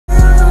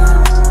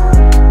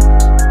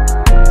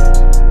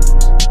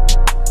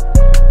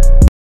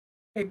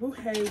Hey boo,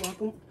 hey,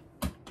 welcome.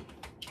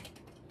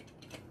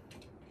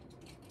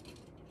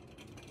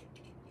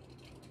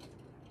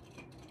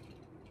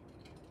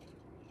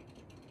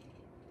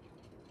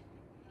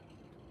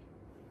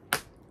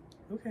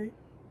 Okay,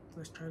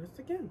 let's try this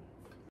again.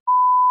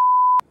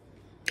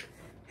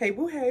 Hey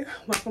boo, hey,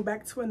 welcome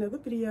back to another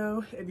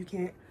video. If you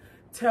can't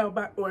tell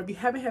by, or if you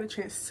haven't had a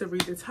chance to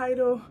read the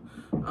title,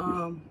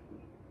 I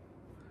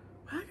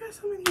got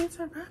so many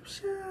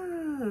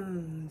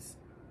interruptions.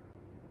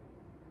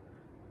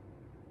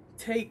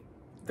 Take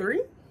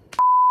 3.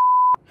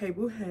 Hey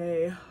boo,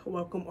 hey,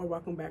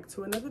 welcome back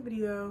to another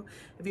video.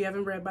 If you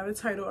haven't read by the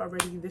title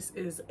already, this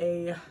is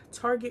a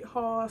Target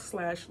haul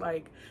slash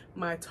like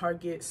my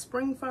Target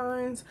spring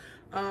finds.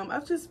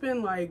 I've just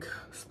been like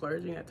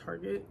splurging at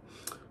Target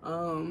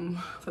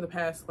for the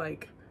past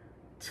like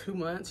 2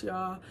 months,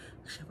 y'all.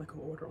 I should have like an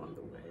order on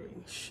the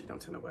way. Shh,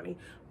 don't tell nobody.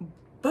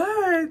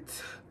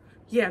 But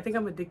yeah, I think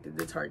I'm addicted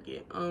to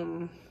Target.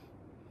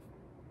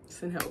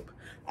 Send help.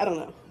 I don't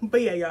know.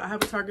 But yeah, y'all, I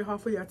have a Target haul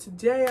for y'all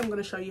today. I'm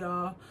gonna show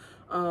y'all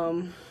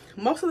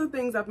most of the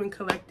things I've been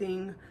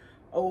collecting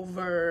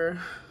over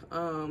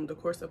the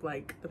course of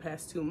like the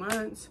past 2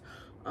 months.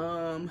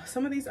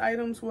 Some of these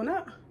items, well,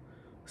 not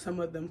some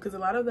of them, because a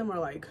lot of them are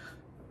like,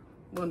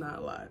 well, not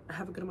a lot. I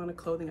have a good amount of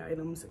clothing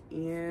items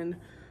and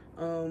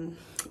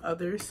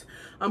others.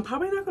 I'm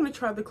probably not going to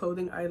try the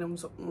clothing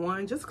items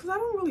on just because I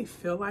don't really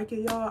feel like it,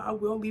 y'all. I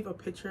will leave a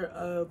picture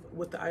of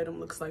what the item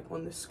looks like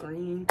on the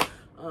screen,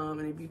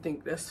 and if you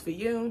think that's for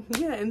you,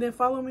 yeah. And then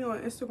follow me on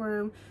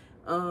Instagram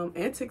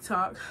and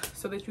TikTok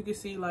so that you can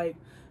see, like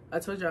I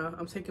told y'all,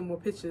 I'm taking more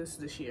pictures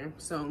this year.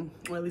 So,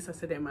 or at least I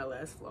said that in my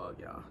last vlog,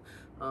 y'all.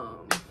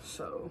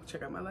 So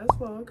check out my last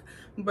vlog.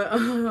 But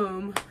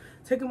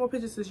taking more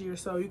pictures this year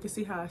so you can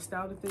see how I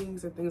style the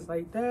things and things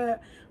like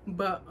that.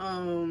 But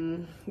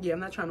yeah, I'm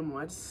not trying to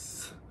more.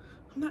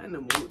 I'm not in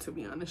the mood, to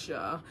be honest,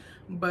 y'all.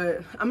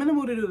 But I'm in the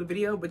mood to do the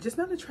video, but just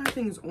not to try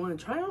things on.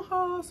 Try on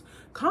hauls.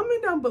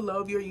 Comment down below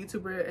if you're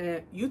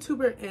a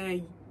YouTuber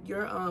and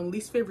your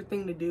least favorite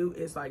thing to do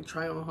is like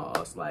try on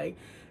hauls. Like,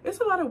 it's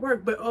a lot of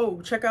work. But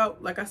oh, check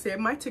out, like I said,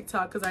 my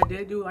TikTok, because I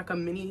did do like a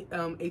mini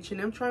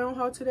H&M try on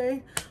haul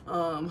today.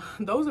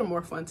 Those are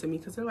more fun to me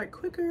because they're like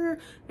quicker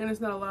and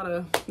it's not a lot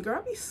of,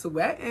 girl, I be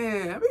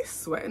sweating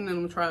in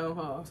them try on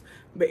hauls.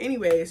 But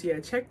anyways, yeah,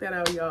 check that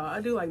out, y'all.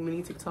 I do like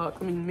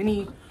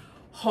mini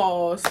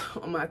hauls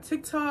on my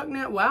TikTok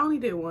now. Well, I only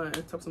did one. I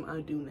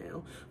do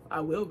now. I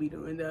will be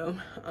doing though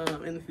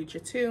in the future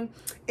too.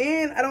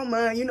 And I don't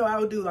mind, you know, I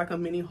will do like a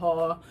mini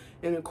haul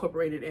and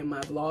incorporate it in my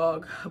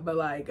vlog. But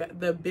like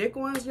the big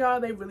ones, y'all,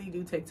 they really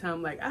do take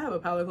time. Like I have a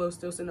pile of clothes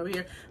still sitting over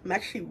here. I'm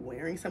actually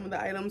wearing some of the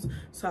items,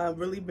 so I've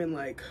really been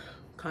like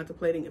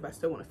contemplating if I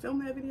still want to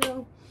film that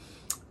video.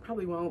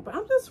 Probably won't, but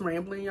I'm just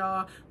rambling,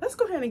 y'all. Let's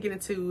go ahead and get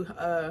into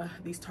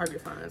these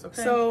Target finds,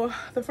 okay? So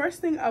the first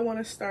thing I want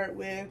to start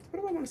with,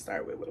 what do I want to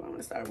start with?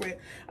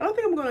 I don't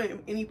think I'm going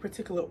in any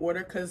particular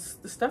order because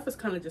the stuff is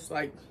kind of just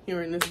like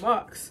here in this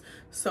box.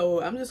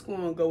 So I'm just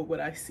going to go with what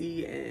I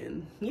see,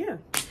 and yeah.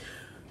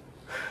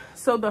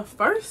 So the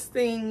first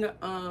thing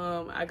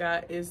I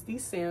got is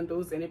these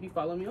sandals, and if you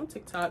follow me on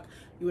TikTok,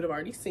 you would have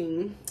already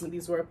seen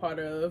these were a part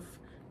of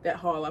that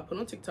haul I put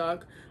on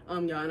TikTok, y'all,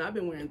 and I've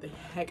been wearing the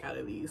heck out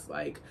of these.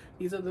 Like,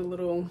 these are the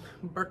little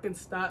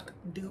Birkenstock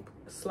dupe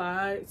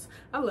slides.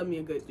 I love me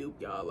a good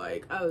dupe, y'all.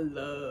 Like, I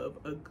love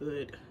a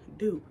good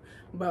dupe.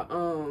 But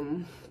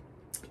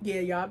yeah,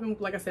 y'all, I've been,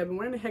 like I said, I've been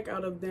wearing the heck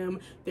out of them.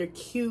 They're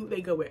cute,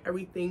 they go with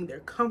everything, they're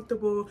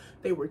comfortable,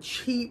 they were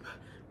cheap,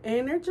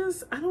 and they're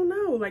just, I don't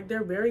know, like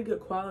they're very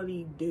good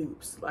quality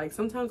dupes. Like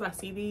sometimes I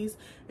see these,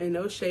 and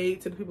no shade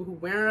to the people who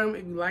wear them.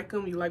 If you like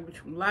them, you like what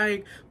you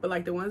like. But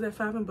like the ones at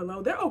 5 and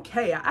below, they're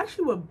okay. I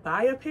actually would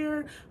buy a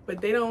pair, but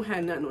they don't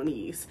have nothing on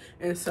these.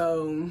 And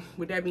so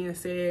with that being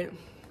said,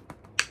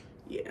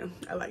 yeah,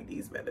 I like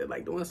these better.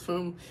 Like the ones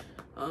from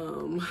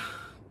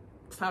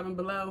 5 and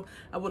below,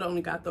 I would have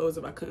only got those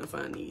if I couldn't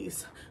find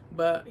these.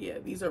 But yeah,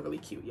 these are really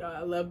cute, y'all. I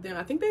love them.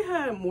 I think they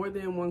had more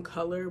than one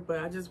color, but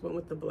I just went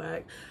with the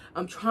black.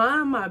 I'm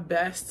trying my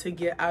best to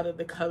get out of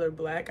the color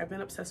black. I've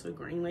been obsessed with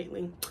green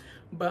lately,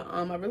 but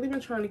I've really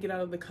been trying to get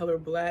out of the color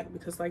black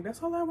because like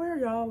that's all I wear,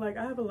 y'all. Like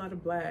I have a lot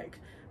of black,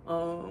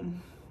 and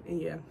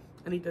yeah,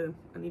 I need to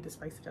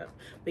spice it up.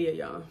 But yeah,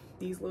 y'all,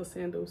 these little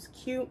sandals,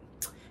 cute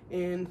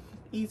and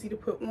easy to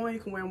put on. You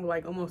can wear them with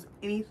like almost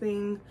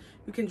anything.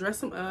 You can dress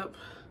them up,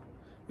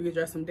 you can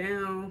dress them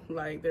down.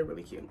 Like they're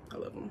really cute. I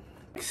love them.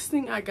 Next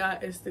thing I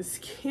got is this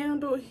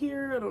candle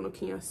here. I don't know,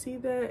 can y'all see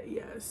that?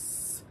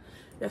 Yes,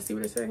 y'all see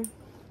what it say?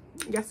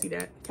 Y'all see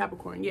that?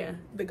 Capricorn, yeah,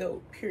 the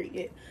goat,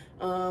 period.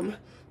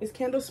 This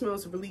candle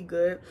smells really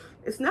good.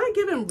 It's not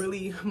giving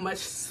really much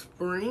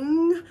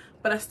spring,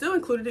 but I still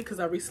included it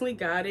because I recently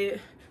got it.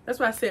 That's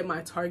why I said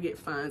my Target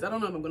finds. I don't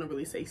know if I'm gonna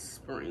really say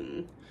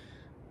spring,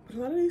 but a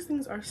lot of these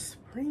things are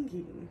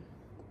springy.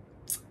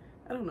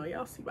 I don't know,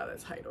 y'all see by the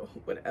title,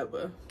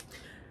 whatever.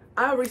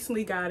 I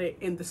recently got it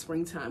in the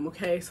springtime,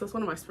 okay? So it's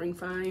one of my spring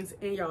finds,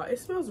 and y'all, it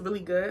smells really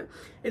good.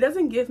 It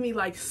doesn't give me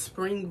like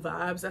spring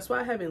vibes. That's why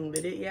I haven't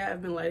lit it yet.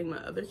 I've been lighting my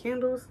other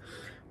candles,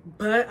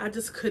 but I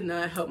just could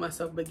not help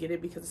myself but get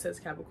it because it says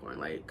Capricorn.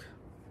 Like,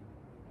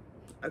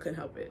 I couldn't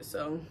help it.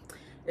 So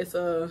it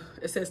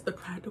says the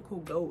practical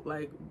goat.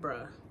 Like,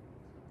 bruh,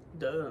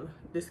 duh.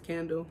 This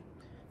candle,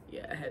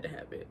 yeah, I had to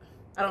have it.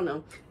 I don't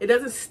know, it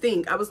doesn't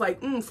stink. I was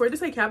like, for it to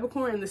say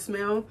Capricorn and the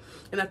smell,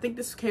 and I think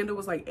this candle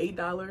was like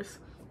 $8,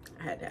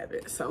 I had to have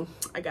it, so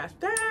I got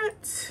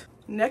that.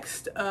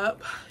 Next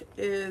up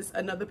is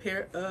another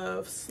pair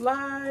of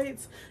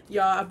slides.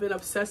 Y'all, I've been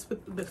obsessed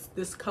with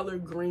this color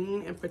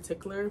green in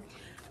particular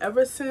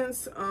ever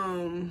since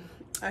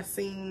I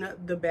seen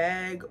the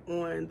bag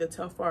on the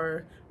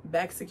Telfar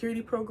bag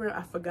security program.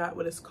 I forgot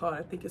what it's called.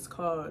 I think it's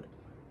called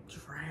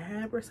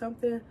Drab or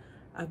something.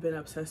 I've been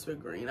obsessed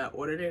with green. I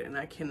ordered it and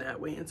I cannot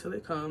wait until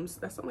it comes.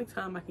 That's the only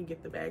time I can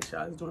get the bag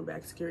shots, doing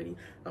bag security.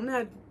 I'm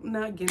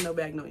not getting no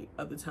bag no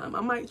other time.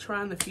 I might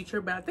try in the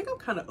future, but I think I'm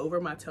kind of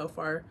over my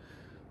Telfar,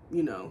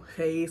 you know,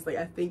 phase. Like,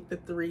 I think the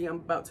 3 I'm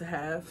about to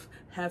have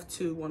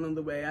 2, 1 on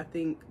the way. I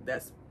think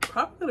that's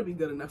probably gonna be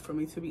good enough for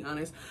me, to be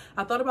honest.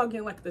 I thought about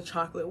getting like the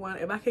chocolate one.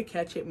 If I could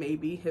catch it,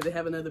 maybe. If they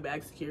have another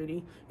bag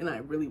security and I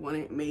really want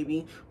it,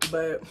 maybe.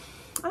 But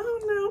I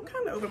don't know, I'm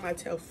kind of over my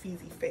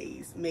Telfeezy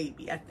phase,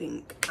 maybe. I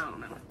think, I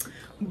don't know,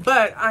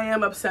 but I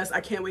am obsessed.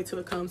 I can't wait till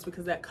it comes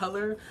because that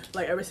color,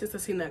 like, ever since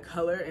I've seen that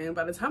color, and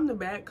by the time the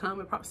bag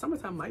comes,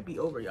 summertime might be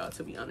over, y'all,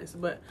 to be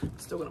honest, but I'm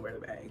still gonna wear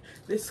the bag.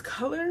 This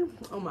color,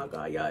 oh my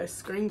god, y'all, it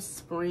screams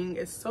spring.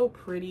 It's so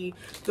pretty.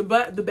 The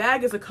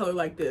bag is a color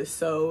like this,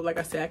 so like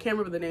I said, I can't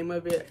remember the name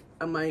of it.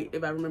 I might,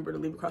 if I remember, to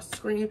leave across the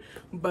screen,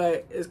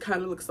 but it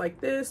kind of looks like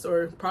this,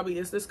 or probably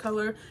is this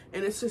color,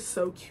 and it's just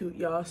so cute,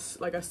 y'all.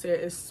 Like I said,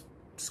 it's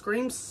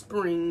screams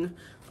spring.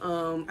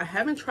 I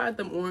haven't tried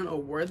them on or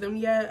wore them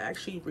yet. I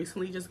actually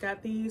recently just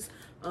got these,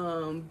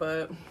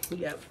 but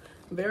yeah,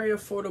 very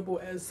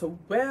affordable as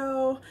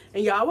well.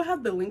 And y'all, I will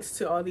have the links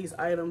to all these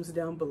items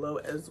down below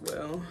as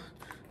well.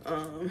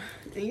 And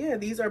yeah,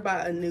 these are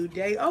by A New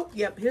Day. Oh,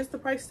 yep, here's the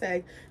price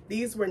tag.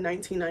 These were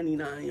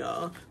 $19.99,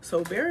 y'all,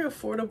 so very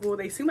affordable.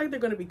 They seem like they're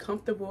going to be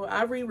comfortable.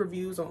 I read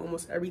reviews on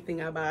almost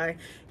everything I buy,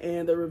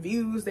 and the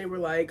reviews, they were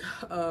like,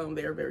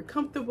 they are very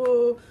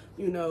comfortable,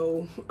 you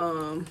know.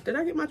 Did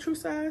I get my true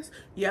size?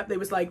 Yep, they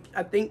was like,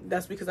 I think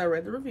that's because I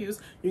read the reviews.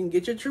 You can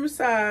get your true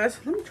size.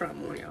 Let me try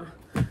them on, y'all.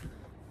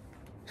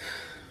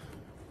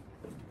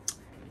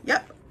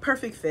 Yep,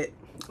 perfect fit,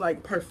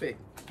 like perfect.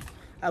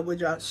 I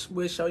would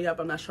show you up.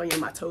 I'm not showing you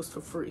my toes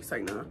for free. It's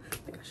like, nah, I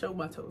think I showed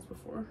my toes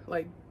before,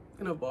 like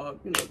in a vlog,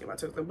 you know, get my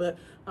toes done. But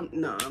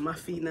nah, my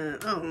feet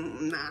not. Oh,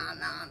 nah,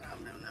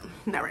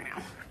 not right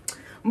now.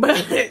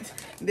 But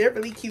they're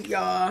really cute,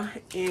 y'all,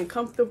 and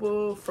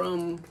comfortable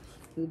from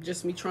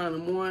just me trying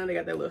them on. They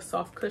got that little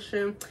soft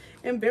cushion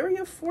and very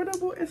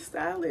affordable and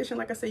stylish. And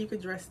like I said, you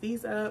could dress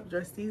these up,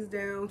 dress these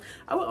down.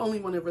 I would only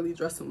want to really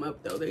dress them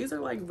up though. These are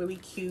like really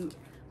cute,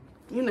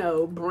 you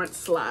know, brunch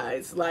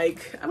slides.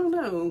 Like, I don't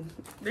know,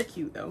 they're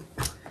cute though.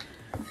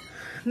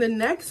 The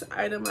next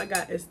item I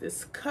got is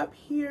this cup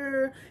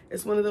here.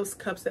 It's one of those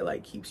cups that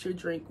like keeps your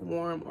drink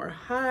warm or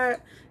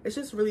hot. It's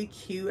just really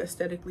cute,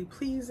 aesthetically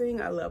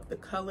pleasing. I love the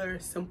color,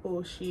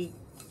 simple, chic,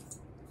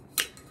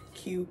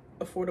 cute,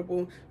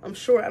 affordable. I'm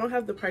sure, I don't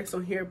have the price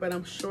on here, but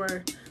I'm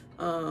sure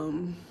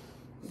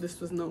this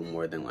was no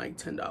more than like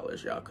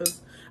 $10, y'all,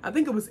 because I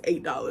think it was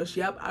 $8.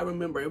 Yep, I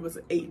remember it was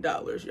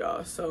 $8,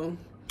 y'all. So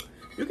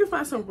you can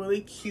find some really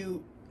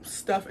cute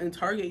stuff in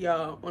Target,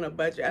 y'all, on a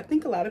budget. I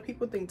think a lot of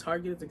people think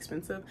Target is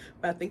expensive,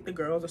 but I think the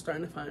girls are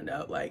starting to find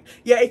out, like,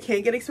 yeah, it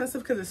can get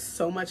expensive because there's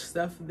so much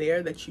stuff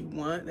there that you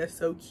want that's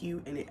so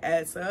cute and it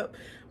adds up,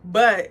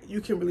 but you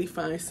can really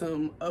find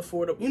some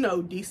affordable, you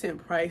know,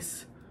 decent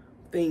price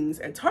things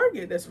at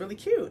Target that's really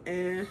cute.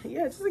 And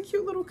yeah, it's just a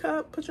cute little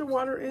cup. Put your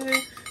water in,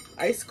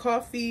 iced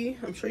coffee.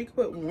 I'm sure you could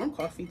put warm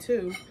coffee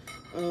too,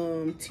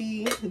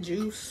 tea,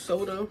 juice,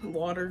 soda,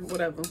 water,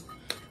 whatever.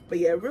 But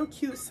yeah, real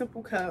cute,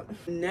 simple cup.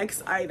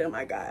 Next item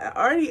I got,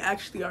 I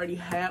already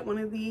had one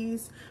of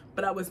these,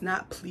 but I was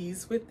not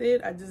pleased with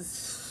it. I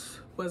just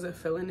wasn't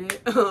feeling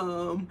it.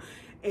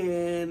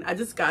 And I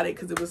just got it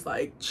because it was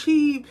like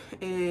cheap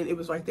and it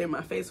was right there in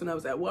my face when I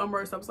was at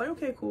Walmart. So I was like,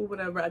 okay, cool,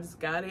 whatever. I just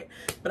got it.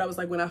 But I was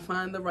like, when I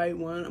find the right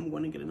one, I'm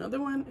going to get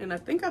another one. And I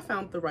think I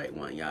found the right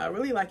one, y'all. I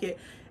really like it.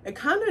 It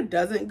kind of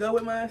doesn't go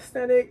with my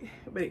aesthetic,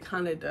 but it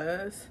kind of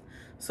does.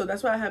 So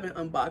that's why I haven't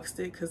unboxed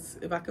it, because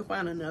if I could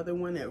find another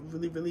one that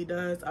really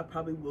does, I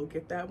probably will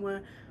get that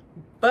one.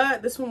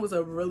 But this one was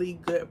a really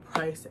good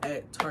price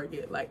at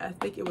Target. Like, I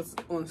think it was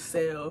on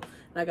sale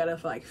and I got it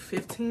for like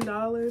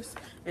 $15.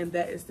 And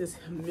that is this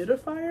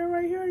humidifier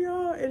right here,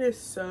 y'all. It is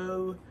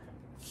so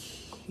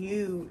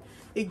cute.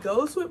 It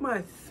goes with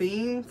my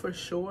theme for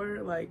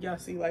sure. Like, y'all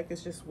see, like,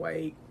 it's just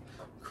white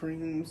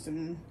creams,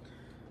 and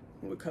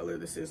what color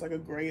this is, like a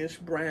grayish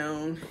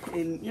brown,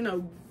 and you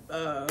know,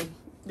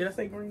 did I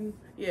say green?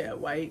 Yeah,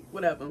 white,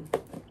 whatever.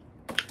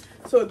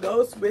 So it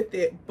goes with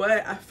it,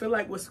 but I feel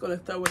like what's going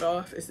to throw it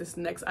off is this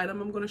next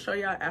item I'm going to show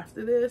y'all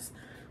after this.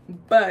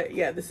 But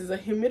yeah, this is a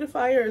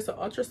humidifier. It's an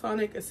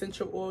ultrasonic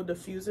essential oil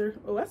diffuser.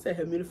 Oh, I said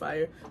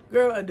humidifier.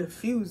 Girl, a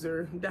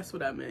diffuser. That's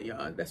what I meant,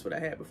 y'all. That's what I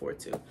had before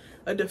too.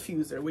 A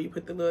diffuser where you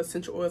put the little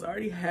essential oils. I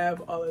already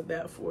have all of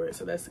that for it,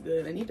 so that's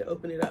good. I need to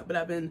open it up, but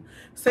I've been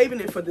saving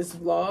it for this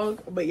vlog.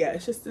 But yeah,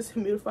 it's just this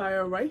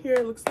humidifier right here.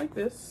 It looks like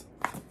this.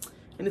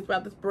 And it's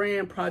about this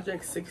brand,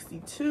 Project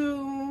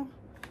 62.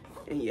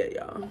 And yeah,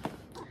 y'all.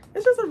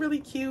 It's just a really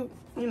cute,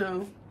 you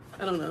know,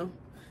 I don't know.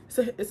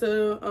 It's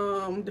a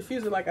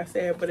diffuser, like I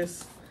said, but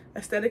it's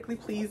aesthetically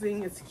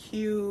pleasing. It's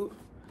cute,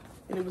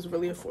 and it was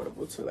really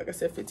affordable too. Like I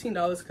said,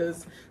 $15,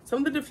 because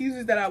some of the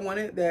diffusers that I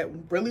wanted that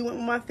really went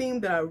with my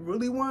theme that I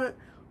really want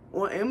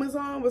on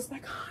Amazon was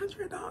like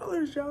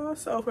 $100, y'all.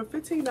 So for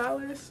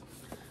 $15,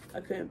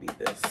 I couldn't beat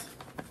this.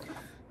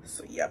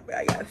 So yep,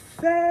 I got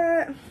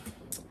that.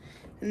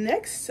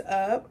 Next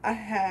up, I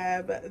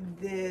have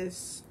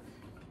this.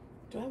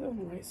 Do I have it on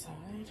the right side?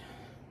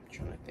 I'm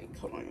trying to think.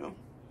 Hold on, y'all.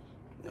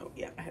 No,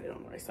 yeah, I had it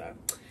on the right side.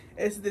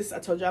 It's this, I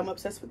told you I'm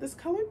obsessed with this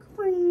color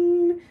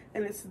green,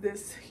 and it's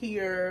this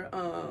here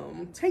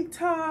tank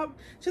top.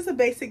 Just a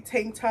basic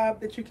tank top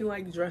that you can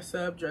like dress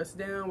up, dress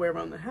down, wear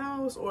around the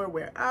house or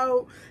wear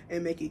out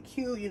and make it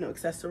cute, you know,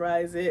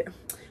 accessorize it.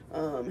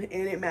 And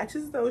it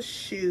matches those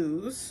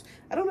shoes.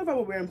 I don't know if I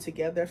would wear them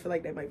together. I feel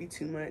like that might be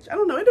too much. I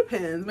don't know, it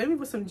depends. Maybe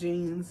with some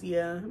jeans,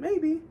 yeah,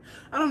 maybe.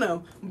 I don't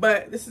know,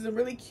 but this is a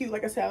really cute,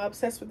 like I said, I'm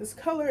obsessed with this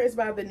color. It's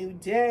by The New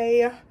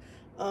Day.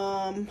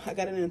 I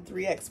got it in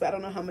 3X, but I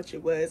don't know how much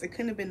it was. It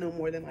couldn't have been no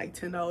more than like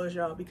 $10,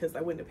 y'all, because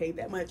I wouldn't have paid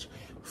that much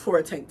for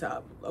a tank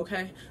top.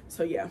 Okay,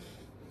 so yeah,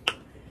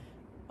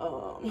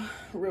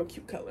 real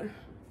cute color.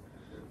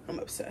 I'm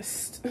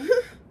obsessed.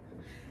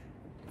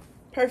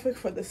 Perfect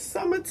for the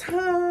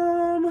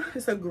summertime.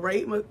 It's a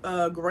great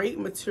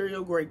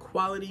material, great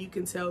quality. You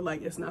can tell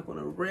like it's not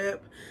gonna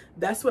rip.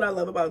 That's what I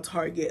love about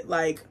Target.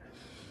 Like,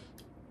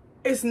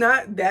 it's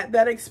not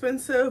that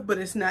expensive, but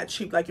it's not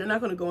cheap. Like, you're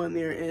not gonna go in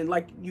there and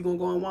like you're gonna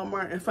go in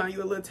Walmart and find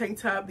you a little tank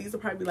top. These are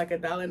probably like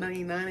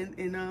 $1.99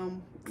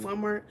 in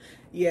Walmart.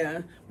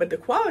 Yeah, but the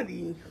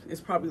quality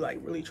is probably like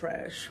really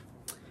trash.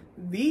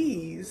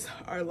 These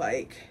are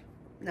like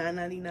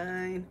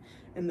 $9.99,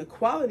 and the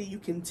quality you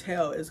can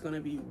tell is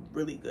gonna be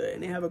really good,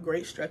 and they have a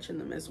great stretch in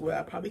them as well.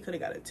 I probably could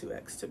have got a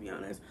 2X, to be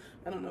honest.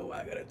 I don't know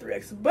why I got a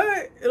 3X,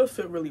 but it'll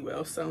fit really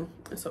well, so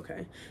it's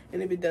okay.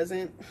 And if it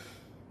doesn't,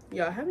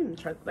 yeah, I haven't even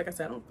tried, like I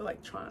said, I don't feel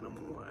like trying them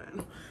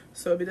on.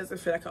 So if it doesn't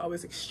fit, I can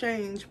always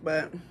exchange,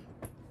 but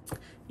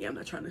yeah, I'm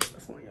not trying this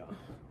stuff on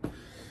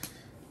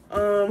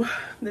y'all.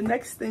 The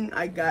next thing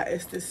I got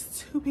is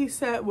this 2-piece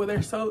set. Well,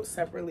 they're sold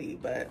separately,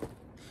 but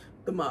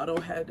the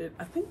model had it.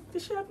 I think,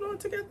 did she have it on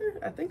together?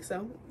 I think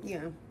so.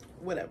 Yeah,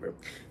 whatever.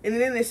 And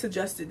then they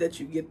suggested that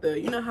you get the,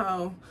 you know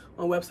how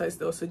on websites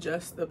they'll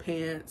suggest the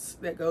pants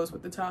that goes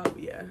with the top?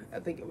 Yeah, I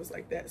think it was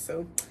like that.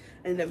 So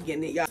I ended up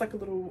getting it. Yeah, it's like a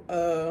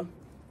little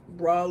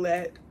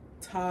bralette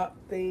top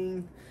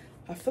thing.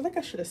 I feel like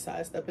I should have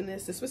sized up in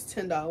this. This was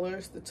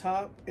 $10, the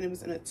top, and it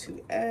was in a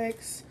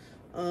 2X.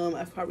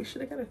 I probably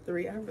should have got a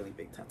 3. I have really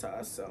big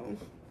tatas, so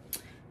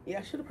yeah,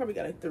 I should have probably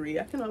got a 3.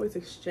 I can always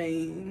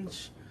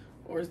exchange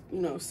or,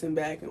 you know, send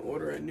back and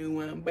order a new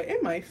one, but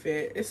it might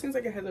fit. It seems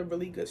like it has a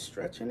really good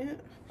stretch in it,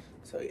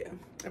 so yeah,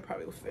 it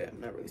probably will fit. I'm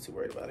not really too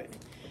worried about it.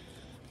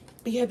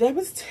 But yeah, that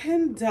was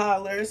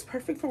 $10.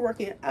 Perfect for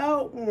working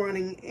out,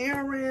 running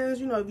errands,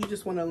 you know, if you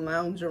just want to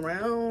lounge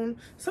around.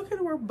 It's okay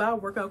to buy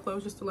workout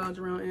clothes just to lounge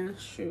around in,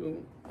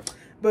 shoot.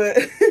 But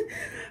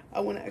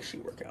I want to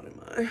actually work out in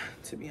mine,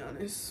 to be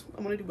honest.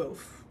 I want to do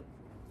both.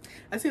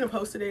 I seen a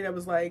post today that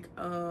was like,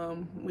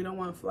 we don't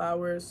want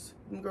flowers.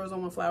 Girls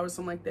don't want flowers,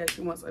 something like that. She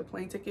wants a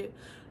plane ticket.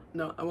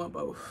 No, I want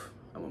both.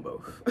 I want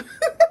both.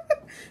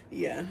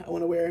 Yeah, I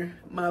want to wear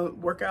my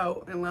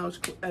workout and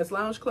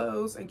lounge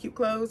clothes and cute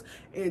clothes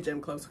and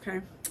gym clothes.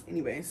 Okay,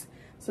 anyways,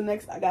 so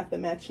next I got the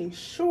matching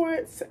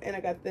shorts, and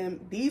I got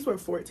them. These were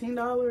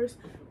 $14,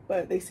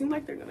 but they seem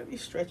like they're gonna be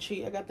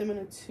stretchy. I got them in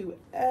a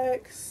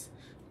 2X,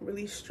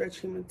 really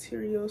stretchy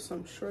material, so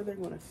I'm sure they're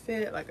gonna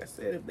fit. Like I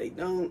said, if they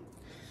don't,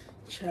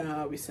 child,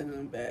 I'll be sending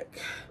them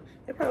back.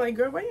 They're probably like,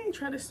 girl, why you ain't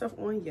try this stuff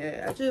on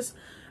yet?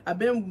 I've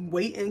been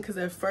waiting, because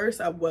at first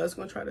I was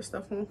gonna try this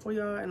stuff on for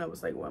y'all, and I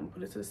was like, well, I'm gonna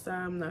put it to the side.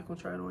 I'm not gonna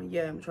try it on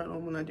yet. I'm trying it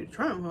on when I do the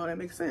try on. That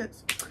makes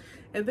sense.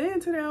 And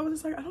then today I was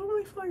just like, I don't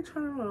really feel like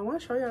trying it on. I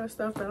want to show y'all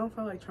stuff, but I don't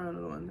feel like trying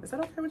it on. Is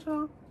that okay with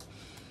y'all?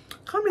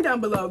 Comment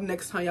down below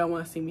next time y'all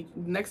want to see me.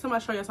 Next time I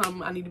show y'all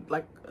something I need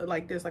to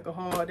like this, like a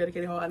haul,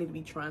 dedicated haul, I need to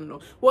be trying it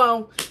on.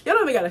 Well, y'all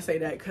don't even gotta say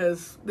that,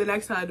 because the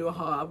next time I do a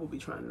haul, I will be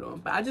trying it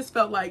on. But I just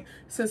felt like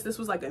since this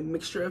was like a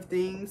mixture of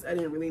things, I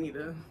didn't really need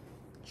to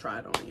try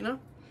it on, you know?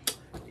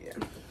 Yeah.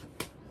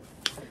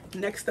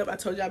 Next up, I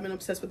told you I've been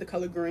obsessed with the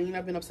color green.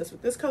 I've been obsessed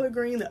with this color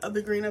green, the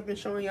other green I've been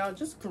showing y'all,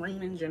 just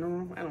green in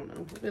general. I don't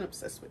know, I've been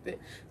obsessed with it.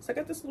 So I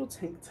got this little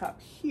tank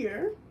top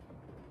here.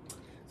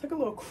 It's like a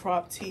little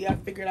crop tee. I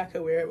figured I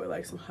could wear it with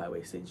like some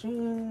high-waisted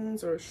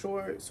jeans or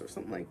shorts or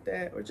something like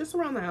that, or just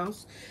around the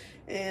house.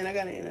 And I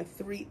got it in a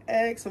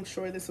 3X. I'm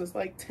sure this was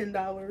like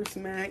 $10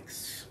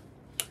 max.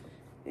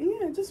 And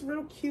yeah, just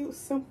real cute,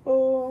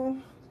 simple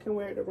can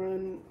wear it to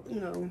run, you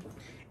know,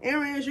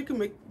 errands. You can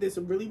make this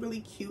really,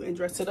 really cute and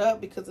dress it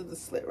up because of the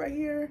slit right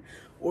here.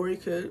 Or you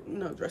could, you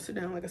know, dress it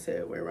down, like I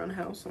said, wear around the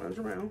house, lounge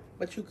around.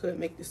 But you could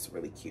make this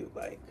really cute,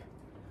 like,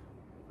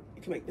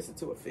 you can make this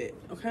into a fit,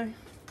 okay?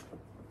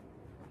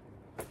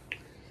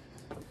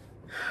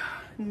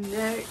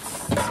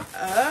 Next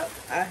up,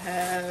 I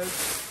have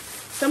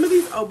some of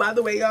these. Oh, by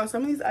the way, y'all,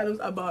 some of these items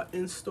I bought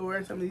in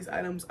store, some of these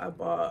items I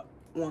bought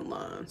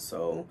online.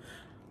 So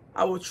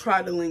I will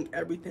try to link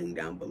everything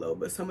down below,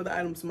 but some of the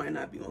items might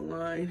not be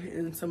online,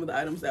 and some of the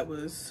items that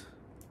was,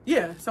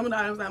 yeah, some of the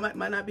items that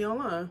might not be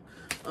online.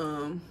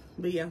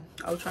 But yeah,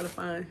 I'll try to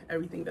find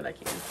everything that I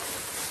can.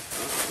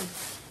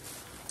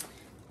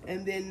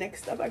 And then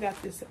next up, I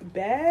got this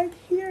bag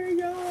here,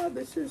 y'all.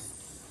 This is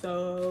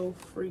so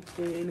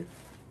freaking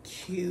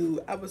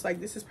cute. I was like,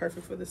 this is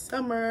perfect for the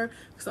summer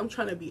because I'm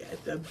trying to be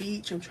at the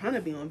beach. I'm trying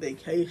to be on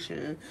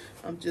vacation.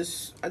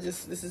 This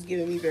is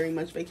giving me very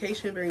much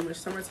vacation, very much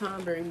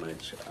summertime, very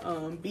much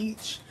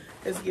beach.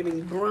 It's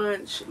giving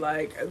brunch.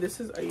 Like, this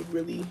is a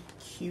really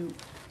cute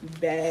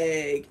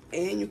bag,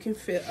 and you can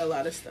fit a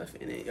lot of stuff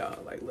in it,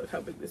 y'all. Like, look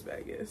how big this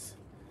bag is.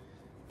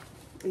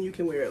 And you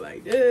can wear it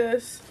like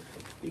this.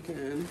 You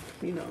can,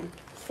 you know,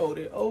 fold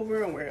it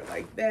over and wear it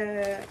like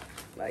that.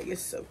 Like,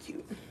 it's so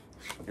cute.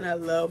 And I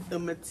love the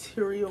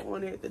material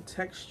on it, the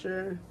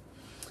texture,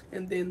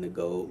 and then the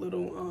gold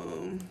little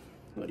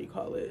what do you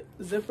call it,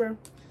 zipper.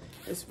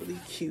 It's really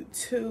cute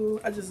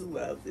too. I just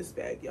love this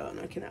bag, y'all, and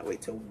I cannot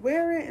wait to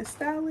wear it and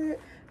style it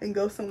and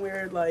go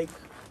somewhere like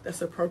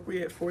that's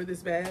appropriate for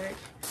this bag.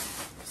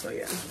 So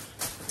yeah,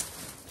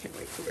 can't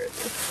wait to wear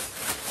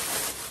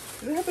this.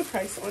 Does it have the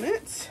price on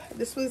it?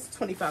 This was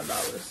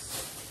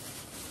 $25.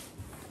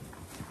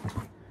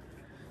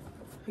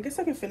 I guess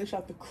I can finish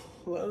out the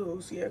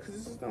clothes, yeah, because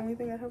this is the only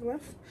thing I have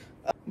left.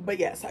 But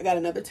yes, I got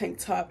another tank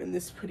top in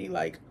this pretty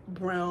like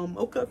brown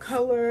mocha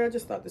color. I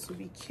just thought this would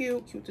be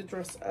cute to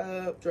dress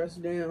up, dress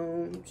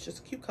down. It's just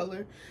a cute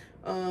color.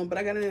 But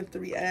I got it in a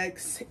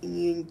 3X,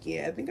 and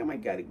yeah, I think I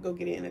might go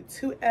get it in a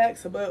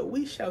 2X, but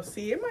we shall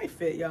see. It might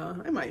fit,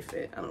 y'all. It might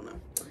fit. I don't know.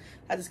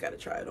 I just gotta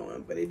try it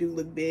on, but it do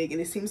look big,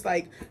 and it seems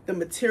like the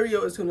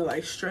material is gonna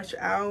like stretch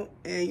out.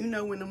 And you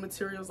know, when the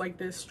materials like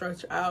this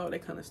stretch out, they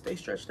kind of stay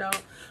stretched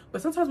out,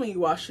 but sometimes when you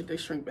wash it, they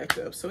shrink back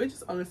up. So it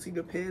just honestly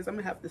depends. I'm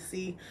gonna have to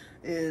see,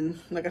 and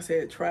like I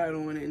said, try it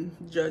on and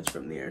judge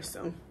from there.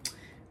 So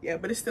yeah,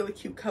 but it's still a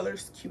cute color,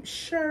 cute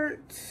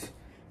shirt,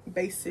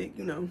 basic,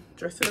 you know,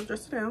 dress it up,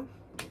 dress it down.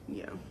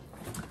 Yeah.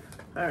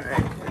 All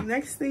right, the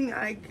next thing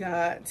I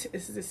got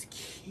is this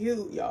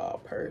cute, y'all,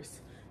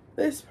 purse.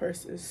 This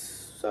purse is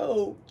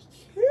so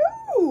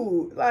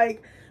cute.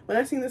 Like, when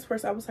I seen this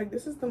purse, I was like,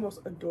 this is the most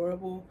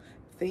adorable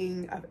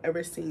thing I've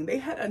ever seen. They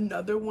had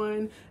another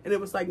one, and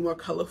it was like more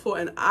colorful,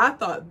 and I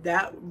thought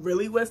that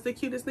really was the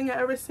cutest thing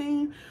I ever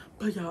seen.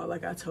 But y'all,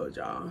 like I told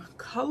y'all,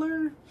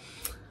 color,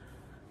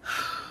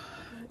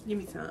 give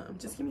me time.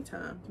 Just give me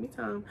time. Give me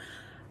time.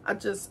 I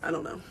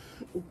don't know.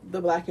 The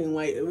black and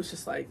white, it was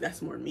just like,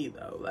 that's more me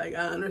though. Like,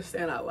 I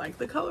understand I like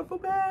the colorful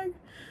bag,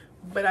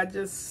 but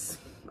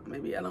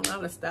maybe I don't know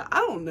how to style. I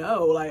don't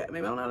know. Like,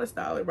 maybe I don't know how to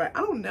style it right. I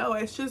don't know.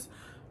 It's just,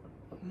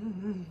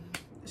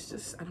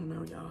 I don't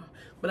know, y'all.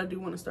 But I do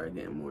want to start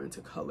getting more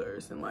into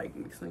colors and like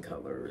mixing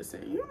colors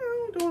and, you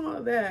know, doing all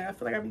of that. I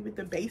feel like I be with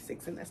the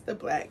basics, and that's the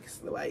blacks,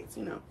 the whites,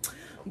 you know.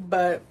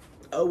 But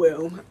oh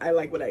well, I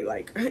like what I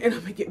like, and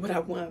I'm gonna get what I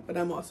want. But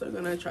I'm also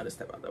gonna try to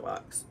step out the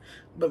box,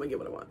 but I'm gonna get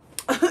what I want.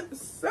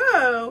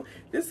 So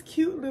this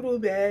cute little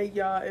bag,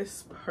 y'all,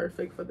 is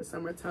perfect for the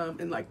summertime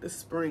and like the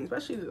spring,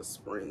 especially the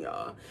spring,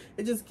 y'all.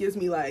 It just gives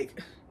me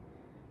like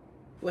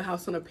Little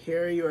House on a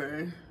Prairie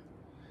or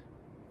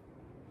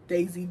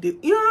Daisy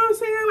Duke, you know what I'm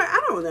saying? Like,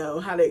 I don't know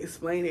how to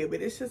explain it,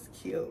 but it's just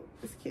cute.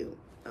 It's cute.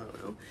 I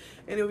don't know.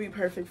 And it would be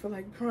perfect for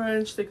like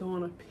brunch, to go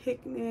on a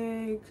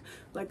picnic,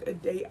 like a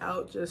day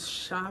out just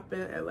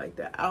shopping at like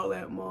the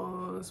outlet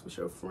malls with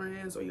your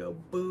friends or your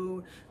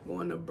boo,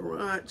 going to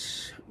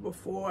brunch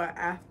before or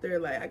after.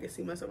 Like, I can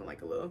see myself in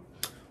like a little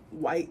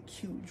white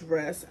cute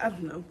dress. I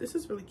don't know. This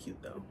is really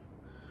cute though.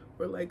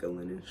 Or like a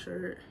linen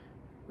shirt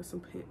with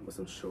some pants, with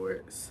some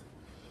shorts.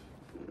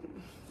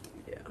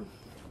 Yeah.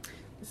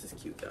 This is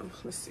cute though.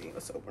 Let's see.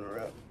 Let's open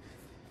her up.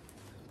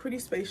 Pretty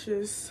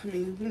spacious. I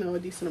mean, you know, a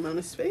decent amount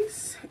of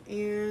space.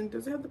 And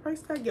does it have the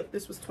price tag? Yep,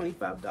 this was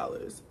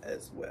 $25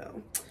 as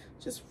well.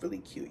 Just really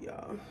cute,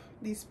 y'all.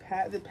 These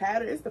the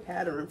pattern is the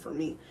pattern for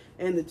me,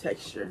 and the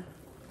texture.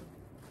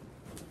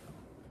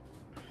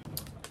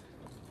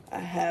 I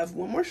have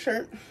one more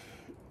shirt,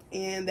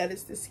 and that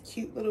is this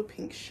cute little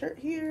pink shirt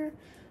here.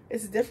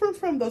 It's different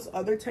from those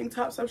other tank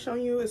tops I've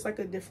shown you. It's like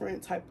a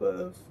different type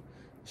of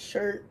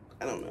shirt.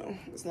 I don't know,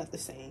 it's not the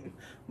same,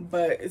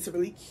 but it's a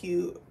really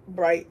cute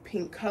bright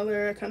pink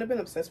color. I've kind of been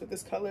obsessed with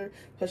this color,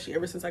 especially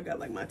ever since I got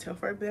like my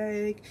Telfar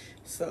bag.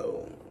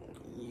 So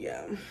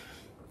yeah,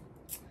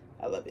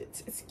 I love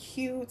it. It's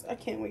cute. I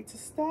can't wait to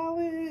style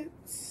it.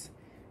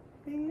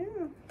 And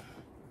yeah,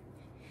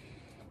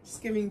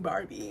 just giving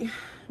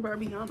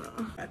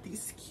Barbiana. Got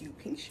these cute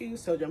pink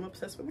shoes. So I'm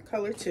obsessed with the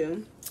color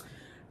too.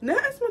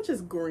 Not as much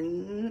as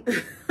green,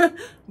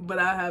 but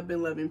I have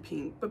been loving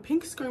pink. But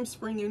pink screams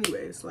spring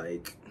anyways.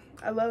 Like,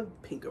 I love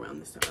pink around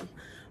this time.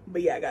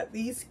 But yeah, I got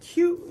these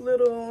cute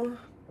little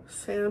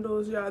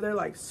sandals, y'all. They're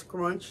like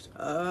scrunched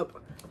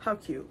up. How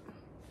cute.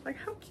 Like,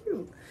 how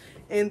cute.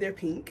 And they're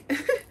pink.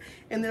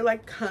 And they're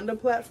like kinda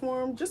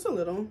platform, just a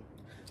little.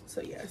 So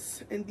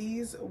yes, and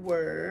these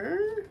were,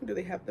 do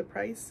they have the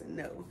price?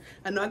 No.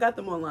 I know I got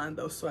them online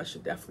though, so I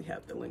should definitely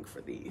have the link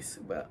for these.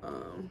 But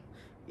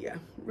yeah,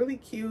 really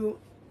cute.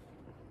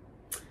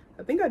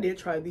 I think I did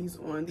try these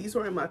on. These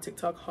were in my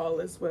TikTok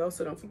haul as well,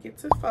 so don't forget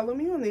to follow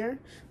me on there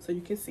so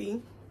you can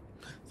see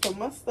some of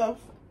my stuff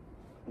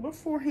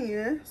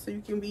beforehand, so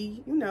you can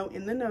be, you know,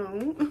 in the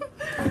know.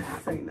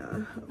 Say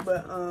nah.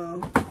 But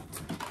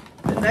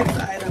the next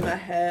item I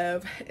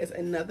have is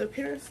another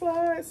pair of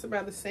slides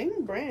by the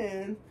same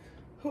brand.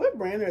 What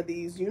brand are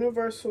these?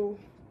 Universal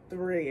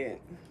Thread.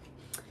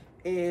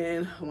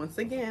 And once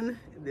again,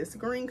 this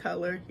green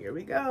color, here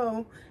we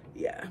go.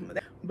 Yeah,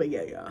 but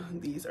yeah, y'all,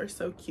 these are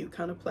so cute,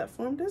 kind of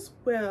platformed as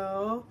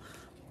well.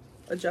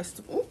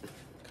 Adjustable,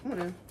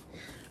 come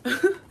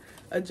on.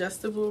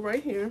 Adjustable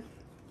right here.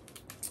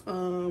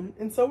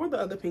 And so were the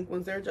other pink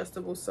ones. They're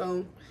adjustable,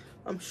 so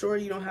I'm sure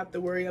you don't have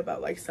to worry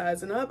about like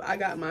sizing up. I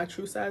got my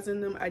true size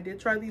in them. I did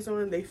try these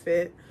on, they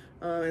fit,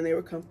 and they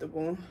were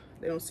comfortable.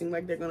 They don't seem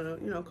like they're gonna,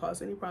 you know,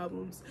 cause any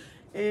problems.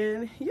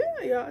 And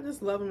yeah, I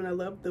just love them, and I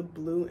love the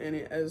blue in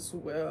it as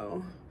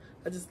well.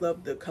 I just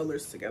love the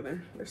colors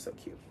together. They're so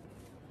cute.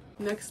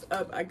 Next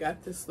up, I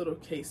got this little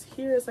case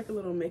here. It's like a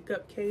little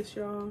makeup case,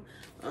 y'all.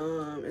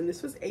 And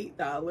this was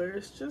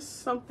 $8.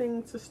 Just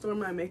something to store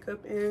my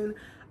makeup in.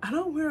 I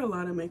don't wear a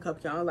lot of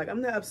makeup, y'all. Like, I'm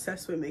not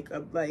obsessed with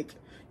makeup. Like,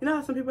 you know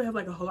how some people have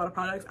like a whole lot of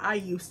products? I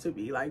used to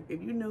be. Like,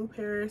 if you know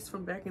Paris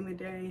from back in the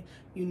day,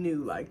 you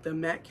knew like the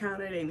MAC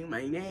counter, they knew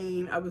my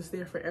name. I was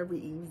there for every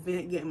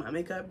event getting my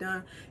makeup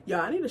done.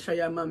 Y'all, I need to show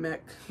y'all my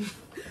MAC.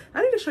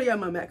 I need to show y'all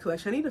my MAC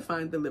collection. I need to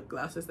find the lip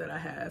glosses that I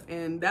have.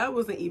 And that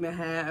wasn't even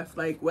half.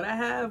 Like, what I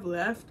have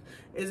left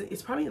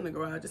it's probably in the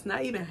garage. It's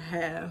not even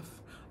half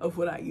of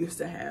what I used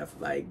to have.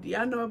 Like, do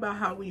y'all know about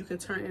how when you can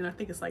turn in, I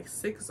think it's like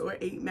 6 or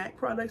 8 MAC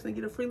products and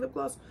get a free lip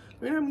gloss?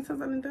 You know how many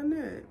times I've done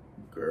that?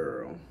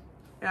 Girl.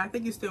 And I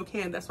think you still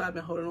can. That's why I've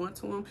been holding on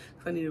to them,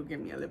 because I need to get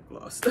me a lip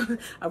gloss.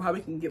 I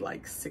probably can get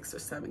like 6 or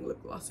 7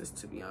 lip glosses,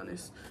 to be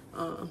honest.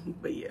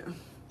 But yeah,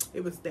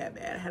 it was that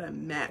bad. I had a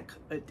MAC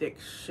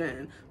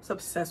addiction. I was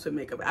obsessed with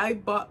makeup. I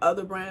bought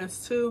other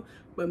brands too,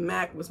 but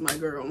MAC was my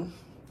girl.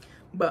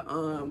 But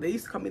they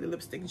used to call me the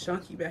lipstick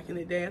junkie back in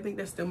the day. I think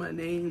that's still my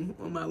name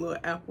on my little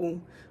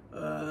Apple.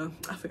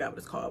 I forgot what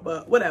it's called,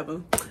 but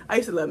whatever. I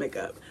used to love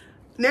makeup.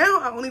 Now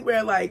I only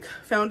wear like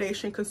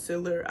foundation,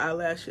 concealer,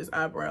 eyelashes,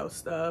 eyebrow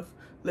stuff,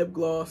 lip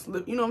gloss,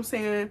 you know what I'm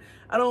saying?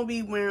 I don't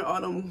be wearing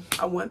all them.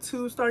 I want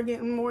to start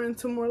getting more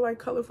into more like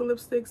colorful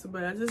lipsticks,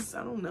 but I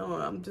don't know.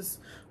 I'm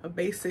just a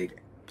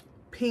basic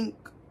pink,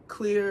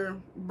 clear,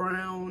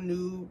 brown,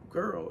 nude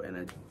girl,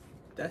 and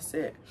that's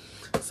it.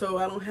 So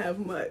I don't have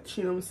much,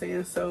 you know what I'm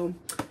saying? So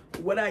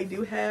what I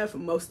do have,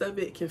 most of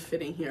it can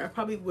fit in here. I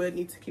probably would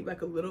need to keep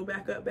like a little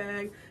backup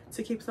bag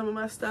to keep some of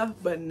my stuff,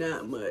 but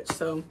not much.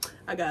 So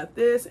I got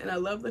this, and I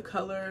love the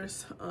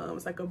colors.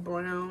 It's like a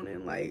brown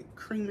and like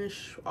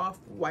creamish off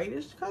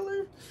whitish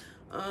color.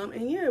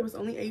 And yeah, it was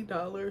only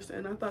 $8,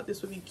 and I thought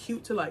this would be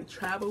cute to like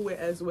travel with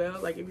as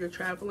well. Like if you're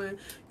traveling,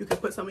 you can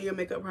put some of your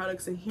makeup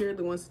products in here,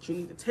 the ones that you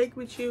need to take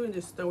with you, and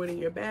just throw it in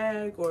your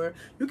bag. Or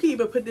you can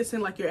even put this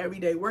in like your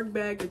everyday work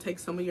bag and take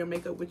some of your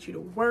makeup with you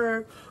to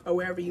work or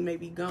wherever you may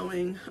be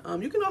going.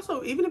 You can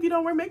also, even if you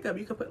don't wear makeup,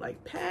 you can put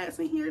like pads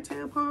in here,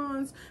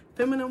 tampons,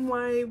 feminine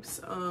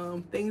wipes,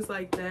 things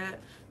like that,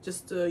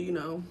 just to, you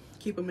know,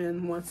 keep them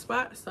in one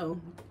spot.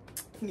 So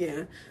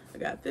yeah, I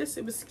got this.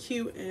 It was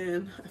cute,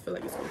 and I feel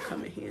like it's gonna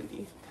come in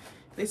handy.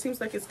 And it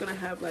seems like it's gonna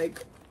have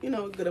like, you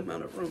know, a good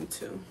amount of room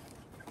too.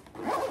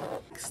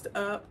 Next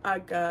up, I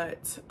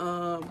got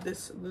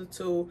this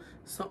little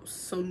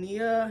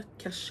Sonia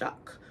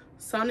Kashak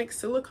Sonic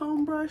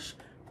silicone brush.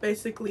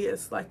 Basically,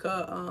 it's like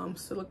a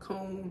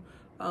silicone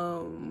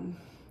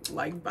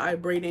like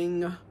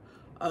vibrating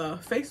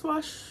face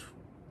wash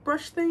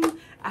brush thing.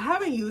 I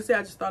haven't used it.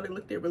 I just thought it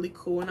looked really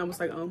cool, and I was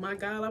like, oh my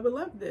god, I would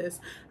love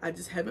this. I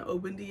just haven't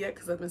opened it yet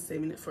because I've been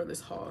saving it for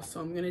this haul. So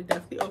I'm gonna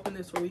definitely open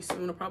this really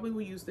soon. I probably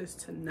will use this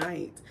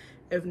tonight,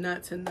 if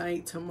not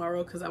tonight,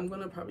 tomorrow, because I'm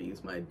gonna probably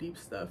use my deep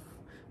stuff,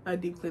 my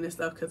deep cleaning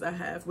stuff, because I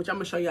have, which I'm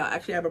gonna show y'all. I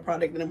actually have a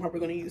product that I'm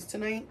probably gonna use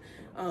tonight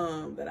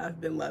that I've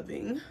been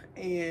loving.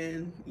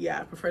 And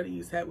yeah, I prefer to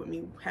use that with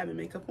me having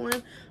makeup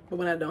on, but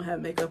when I don't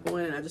have makeup on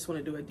and I just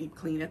want to do a deep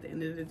clean at the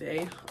end of the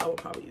day, I will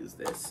probably use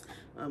this.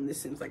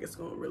 This seems like it's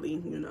gonna really,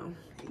 you know,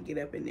 get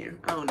up in there.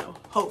 I don't know,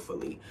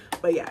 hopefully.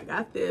 But yeah, I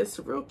got this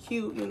real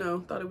cute, you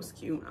know, thought it was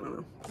cute. I don't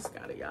know, just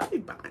got it, y'all. Be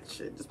buying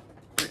shit, just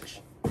finish.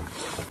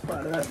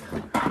 product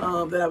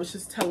that I was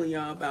just telling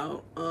y'all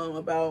about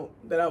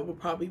that I will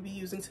probably be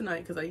using tonight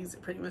because I use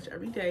it pretty much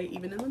every day,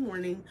 even in the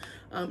morning.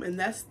 And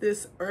that's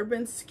this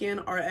Urban Skin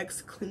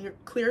RX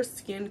Clear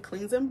Skin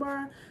Cleansing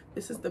Bar.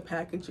 This is the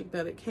packaging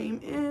that it came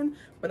in,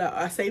 but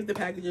I saved the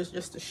packages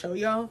just to show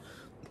y'all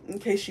in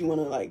case you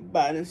want to like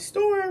buy it in the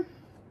store.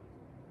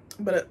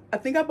 But I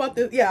think I bought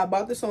this, yeah, I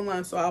bought this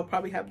online, so I'll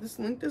probably have this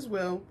linked as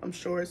well. I'm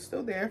sure it's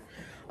still there.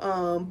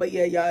 But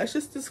yeah, y'all, it's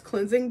just this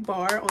cleansing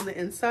bar on the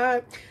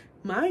inside.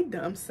 My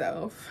dumb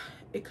self,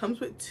 it comes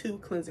with 2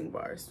 cleansing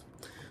bars.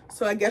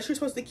 So I guess you're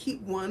supposed to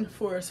keep one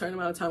for a certain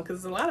amount of time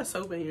because there's a lot of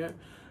soap in here.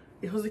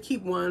 You're supposed to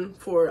keep one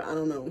for, I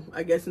don't know,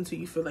 I guess until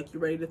you feel like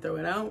you're ready to throw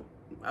it out.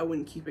 I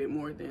wouldn't keep it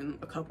more than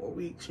a couple of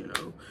weeks, you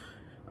know.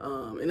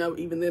 And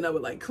even then I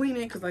would like clean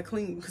it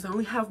because I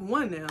only have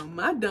one now.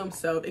 My dumb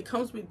self, it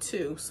comes with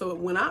 2. So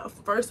when I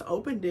first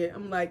opened it,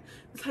 I'm like,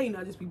 that's how you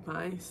not just be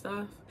buying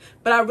stuff.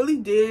 But I really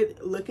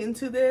did look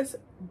into this,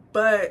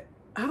 but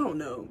I don't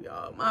know,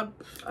 y'all. I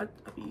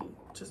be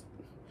just,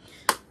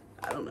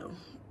 I don't know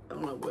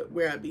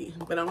where I be,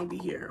 but I don't be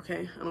here,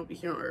 okay? I don't be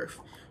here on earth.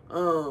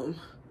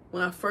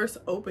 When I first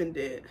opened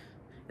it,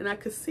 and I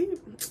could see,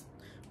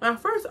 when I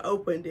first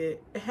opened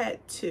it, it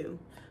had 2.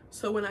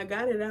 So when I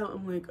got it out,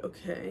 I'm like,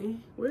 okay,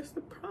 where's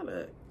the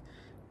product?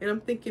 And I'm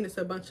thinking it's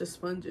a bunch of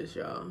sponges,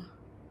 y'all.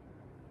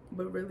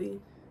 But really,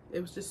 it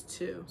was just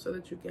 2 so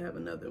that you can have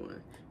another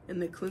one. And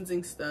the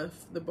cleansing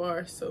stuff, the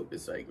bar soap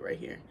is like right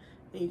here.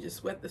 And you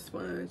just wet the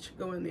sponge,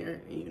 go in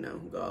there, and you know,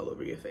 go all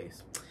over your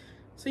face.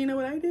 So you know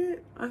what I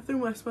did? I threw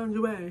my sponge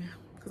away.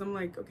 Because I'm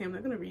like, okay, I'm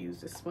not going to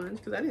reuse this sponge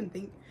because I didn't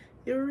think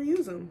you would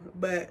reuse them.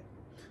 But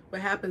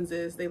what happens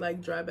is they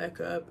like dry back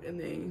up and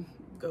they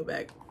go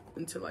back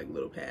into like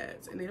little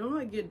pads and they don't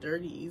like get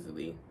dirty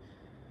easily.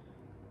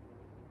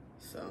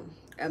 So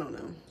I don't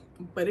know,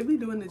 but it be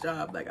doing the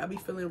job. Like I be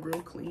feeling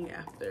real clean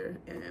after,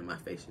 and my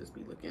face just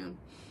be looking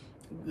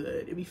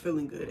good. It be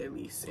feeling good at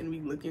least, and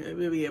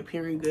it be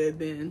appearing good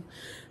then.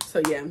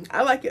 So yeah,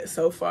 I like it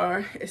so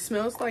far. It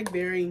smells like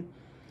very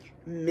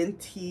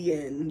minty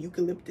and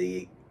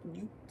eucalyptic.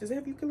 Does it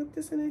have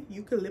eucalyptus in it?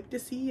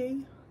 Eucalyptus-y?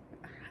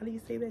 How do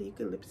you say that?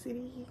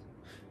 Eucalyptus-y?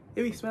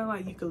 It be smelling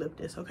like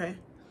eucalyptus, okay?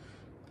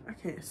 I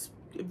can't.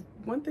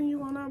 One thing you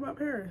want to know about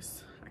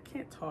Paris, I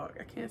can't talk.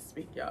 I can't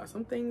speak, y'all.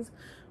 Some things.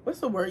 What's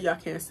the word y'all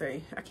can't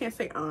say? I can't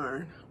say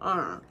iron.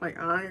 Iron. Like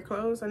iron your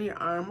clothes. I need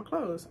to iron my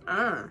clothes.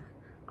 Iron.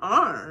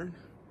 Iron.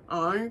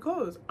 Iron your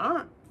clothes.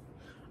 Iron.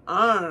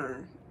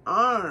 Iron.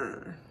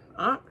 Iron.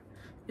 Iron.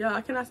 Yeah, I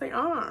cannot say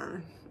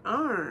iron.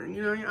 Iron.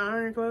 You know, you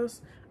iron your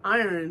clothes.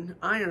 Iron.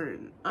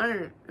 Iron.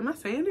 Iron. Am I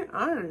saying it?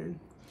 Iron.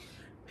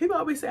 People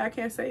always say I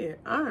can't say it.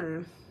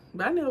 Iron.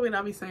 But I know what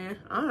I be saying.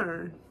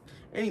 Iron.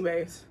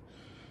 Anyways,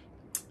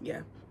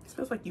 yeah, it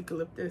smells like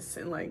eucalyptus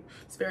and like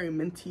it's very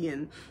minty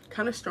and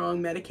kind of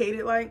strong,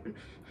 medicated like,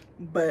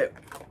 but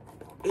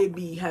it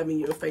be having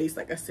your face,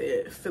 like I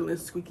said, feeling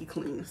squeaky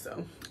clean.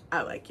 So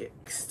I like it.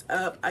 Next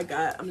up, I'm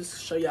just gonna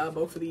show y'all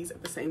both of these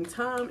at the same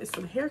time. It's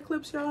some hair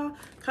clips, y'all.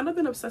 Kind of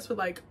been obsessed with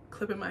like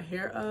clipping my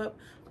hair up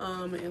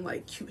and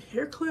like cute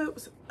hair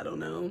clips. I don't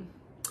know.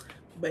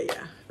 But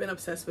yeah, been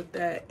obsessed with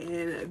that,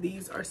 and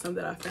these are some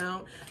that I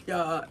found,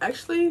 y'all.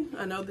 Actually,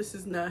 I know this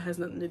has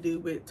nothing to do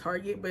with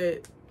Target,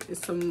 but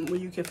it's some where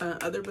you can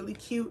find other really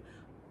cute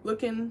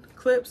looking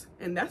clips,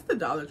 and that's the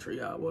Dollar Tree,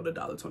 y'all. Well, the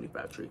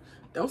 $1.25 tree.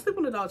 Don't sleep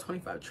on the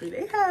 $1.25 tree.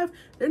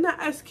 They're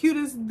not as cute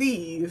as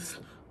these,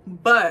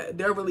 but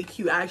they're really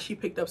cute. I actually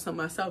picked up some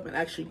myself and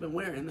actually been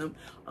wearing them,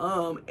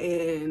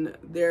 and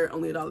they're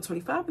only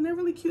 $1.25, and they're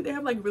really cute. They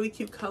have like really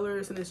cute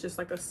colors, and it's just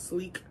like a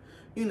sleek,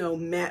 you know,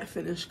 matte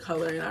finish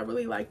color, and I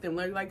really like them.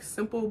 They're like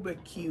simple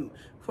but cute.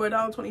 For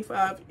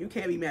 $1.25, you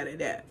can't be mad at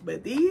that.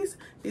 But these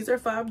are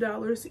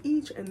 $5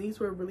 each, and these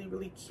were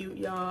really cute,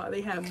 y'all.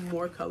 They have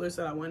more colors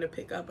that I wanted to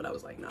pick up, but I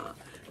was like, nah,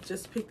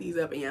 just pick these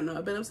up. And yeah, no,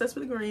 I've been obsessed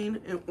with green,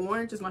 and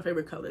orange is my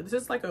favorite color. This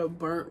is like a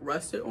burnt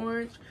rusted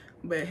orange,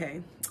 but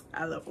hey,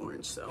 I love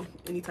orange, so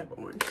any type of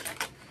orange.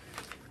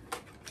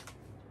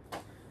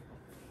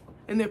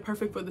 And they're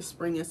perfect for the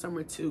spring and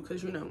summer too,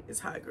 because you know it's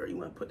hot, girl. You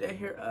want to put that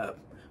hair up,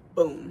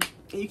 boom,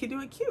 and you can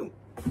do it cute.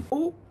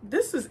 Oh,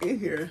 this is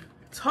in here.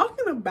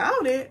 Talking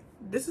about it,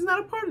 this is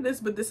not a part of this,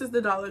 but this is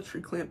the Dollar Tree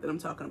clamp that I'm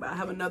talking about. I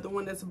have another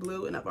one that's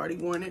blue, and I've already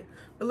worn it,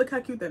 but look how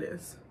cute that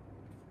is.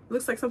 It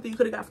looks like something you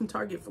could have got from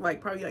Target for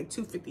like probably like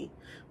 $2.50,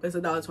 but it's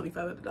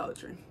 $1.25 at the Dollar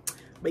Tree.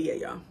 But yeah,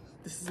 y'all,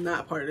 this is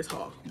not part of this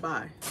haul.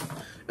 Bye.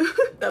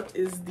 Up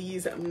is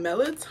these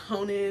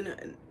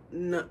melatonin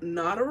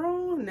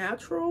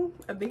natural.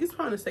 I think it's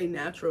trying to say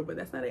natural, but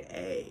that's not an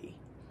A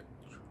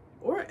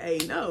or A.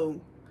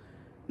 No,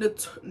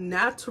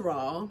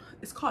 natural.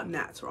 It's called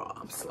natural.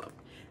 I'm slow.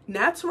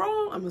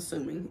 Natural, I'm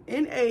assuming,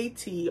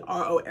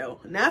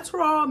 N-A-T-R-O-L,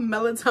 natural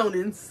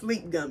melatonin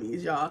sleep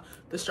gummies, y'all.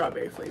 The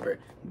strawberry flavor.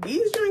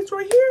 These drinks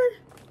right here,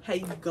 hey,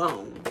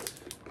 gone.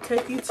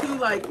 Take you to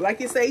like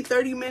you say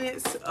 30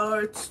 minutes,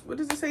 or what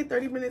does it say,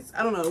 30 minutes?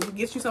 I don't know. It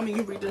gets you something,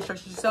 you read the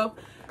instructions yourself.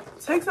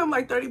 take some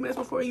like 30 minutes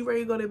before you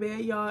ready to go to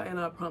bed, y'all, and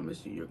I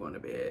promise you, you're going to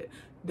bed.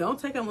 Don't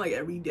take them like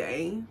every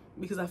day,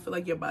 because I feel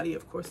like your body,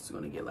 of course, is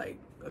going to get like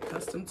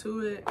accustomed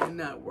to it and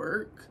not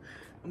work.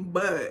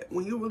 But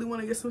when you really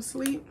want to get some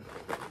sleep,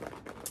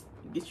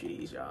 get you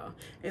these, y'all.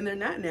 And they're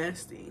not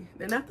nasty.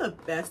 They're not the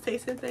best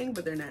tasting thing,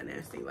 but they're not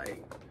nasty.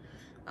 Like,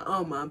 I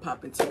don't mind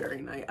popping 2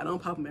 every night. I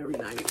don't pop them every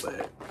night,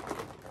 but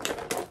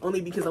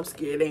only because I'm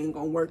scared they ain't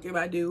gonna work if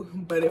I do.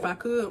 But if I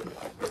could,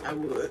 I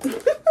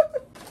would.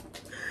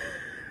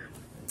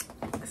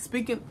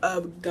 Speaking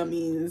of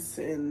gummies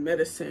and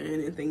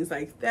medicine and things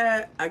like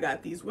that, I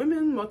got these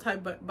women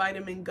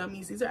multivitamin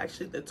gummies. These are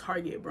actually the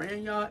Target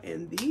brand, y'all.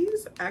 And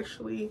these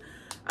actually,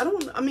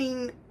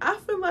 I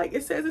feel like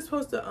it says it's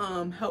supposed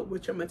to help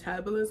with your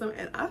metabolism,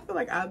 and I feel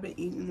like I've been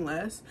eating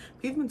less.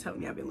 People been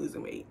telling me I've been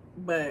losing weight,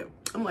 but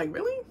I'm like,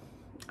 really?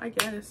 I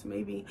guess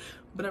maybe,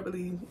 but I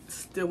really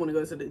still want to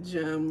go to the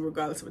gym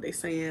regardless of what they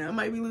saying. I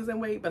might be losing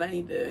weight, but I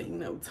need to, you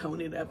know, tone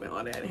it up and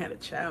all that. I had a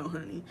child,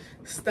 honey.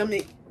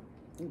 Stomach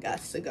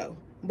got to go.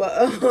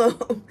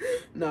 But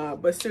nah,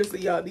 but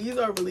seriously, y'all, these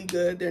are really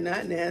good. They're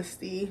not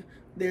nasty.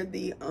 They're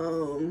the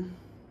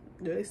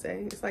what do they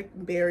say? It's like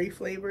berry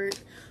flavored,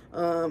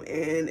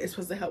 and it's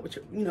supposed to help with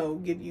your, you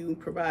know,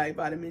 provide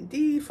vitamin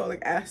D,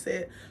 folic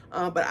acid,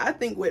 but I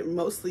think what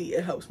mostly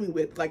it helps me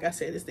with, like I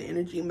said, is the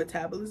energy and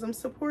metabolism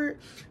support.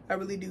 I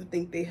really do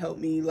think they help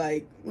me,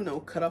 like, you know,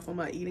 cut off on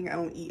my eating. I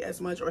don't eat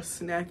as much or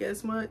snack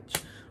as much.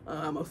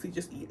 I mostly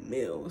just eat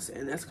meals,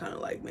 and that's kind of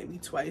like maybe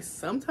twice,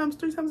 sometimes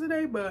 3 times a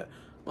day, but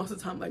most of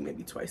the time like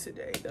maybe twice a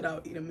day that I'll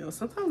eat a meal.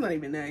 Sometimes not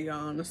even that,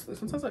 y'all, honestly.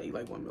 Sometimes I eat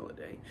like 1 meal a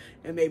day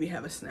and maybe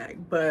have a snack,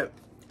 but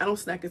I don't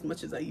snack as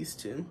much as I used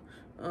to.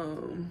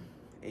 And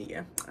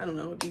yeah, I don't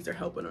know if these are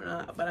helping or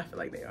not, but I feel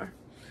like they are.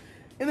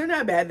 And they're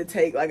not bad to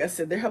take. Like I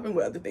said, they're helping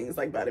with other things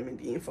like vitamin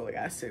D and folic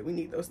acid. We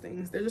need those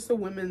things. They're just a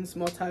women's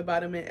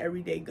multivitamin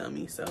everyday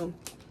gummy, so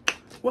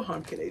what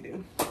harm can they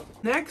do?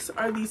 Next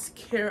are these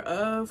Care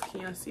Of,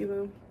 can y'all see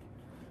them?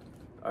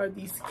 Are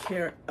these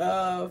Care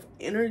Of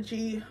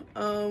energy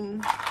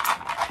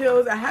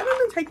pills. I haven't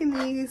been taking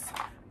these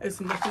as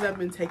much as I've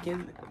been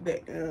taking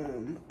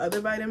the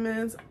other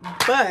vitamins,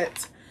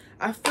 but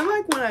I feel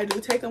like when I do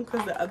take them,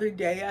 because the other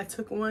day I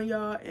took one,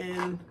 y'all,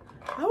 and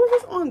I was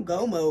just on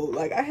go mode.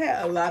 Like, I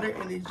had a lot of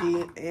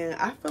energy, and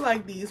I feel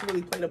like these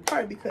really played a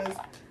part, because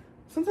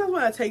sometimes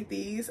when I take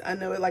these, I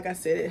know it, like I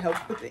said, it helps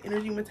with the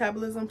energy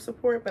metabolism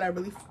support, but I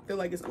really feel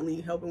like it's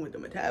only helping with the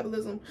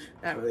metabolism,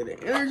 not really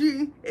the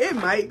energy. It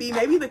might be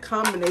maybe the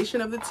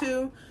combination of the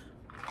two,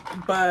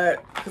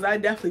 but because I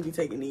definitely be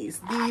taking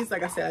these,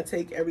 like I said, I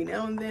take every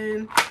now and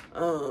then,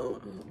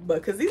 but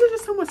because these are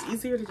just so much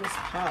easier to just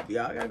pop,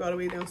 y'all. I gotta go all the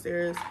way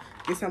downstairs,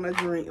 get some of my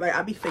drink. Like,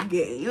 I be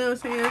forgetting, you know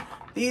what I'm saying?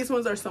 These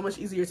ones are so much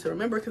easier to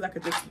remember because I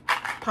could just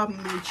pop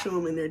them and chew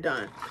them and they're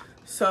done.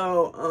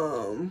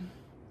 So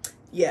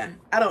yeah,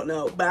 I don't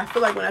know, but I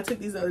feel like when I took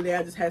these the other day,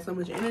 I just had so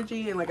much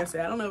energy, and like I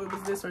said, I don't know if it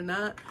was this or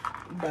not,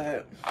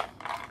 but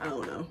I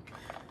don't know.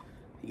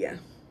 Yeah,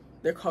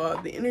 they're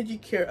called the Energy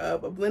Care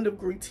Of, a blend of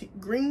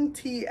green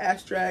tea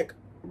extract,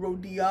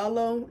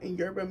 rhodiola, and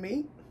yerba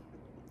mate.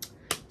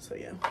 So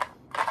yeah,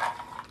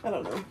 I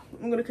don't know.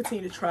 I'm gonna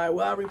continue to try.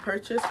 Will I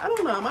repurchase? I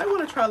don't know. I might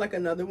want to try like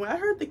another one. I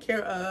heard the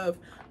Care Of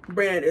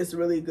brand is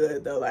really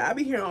good though. Like, I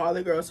be hearing all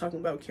the girls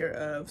talking about Care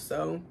Of,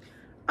 so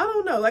I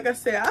don't know. Like I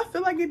said, I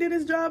feel like it did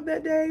its job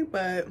that day,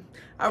 but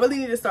I really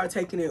need to start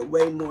taking it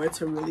way more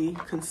to really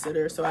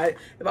consider. So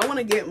if I want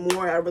to get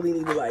more, I really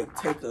need to like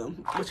take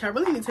them, which I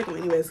really need to take them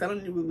anyways, so I don't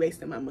need to be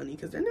wasting my money,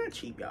 because they're not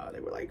cheap, y'all.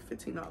 They were like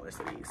 $15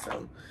 for these,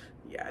 so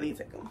yeah, I need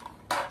to take them.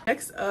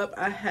 Next up,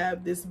 I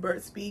have this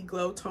Burt's Bees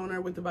Glow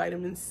Toner with the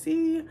vitamin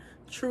C,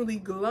 truly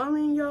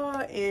glowing,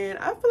 y'all, and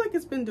I feel like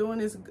it's been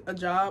doing a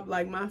job.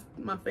 Like,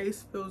 my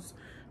face feels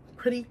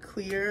pretty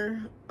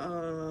clear.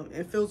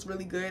 It feels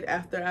really good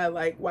after I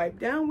like wipe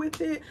down with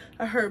it.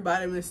 I heard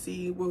vitamin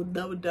C, well,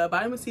 duh,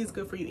 vitamin C is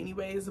good for you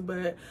anyways,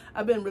 but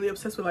I've been really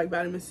obsessed with like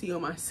vitamin C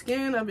on my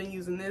skin. I've been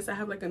using this. I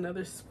have like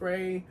another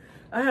spray.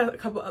 I have a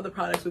couple other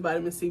products with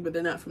vitamin C, but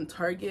they're not from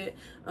Target,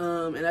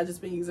 and I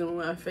just been using them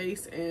on my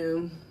face,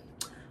 and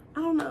I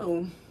don't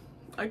know,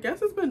 I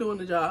guess it's been doing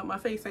the job. My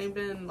face ain't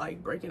been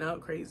like breaking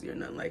out crazy or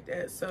nothing like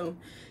that. So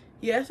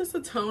yeah, it's just a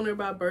toner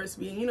by Burt's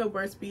Bees. And you know,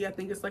 Burt's Bees, I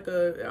think it's like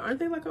aren't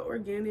they like an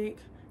organic,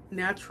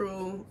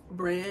 natural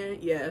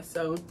brand? Yeah,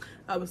 so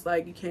I was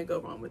like, you can't go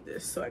wrong with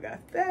this. So I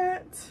got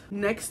that.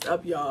 Next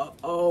up, y'all,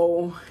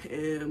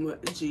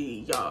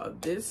 OMG, y'all.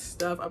 This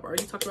stuff, I've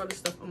already talked about this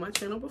stuff on my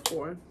channel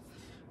before.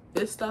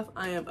 This stuff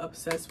I am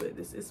obsessed with.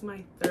 This is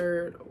my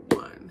 3rd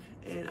one,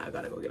 and I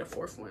gotta go get a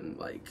 4th one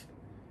like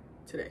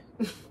today.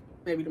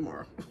 Maybe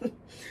tomorrow.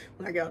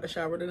 When I get out the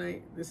shower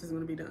tonight, this is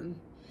gonna be done.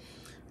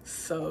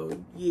 So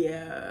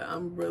yeah,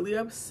 I'm really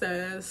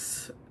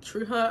obsessed.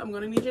 True Hunt, I'm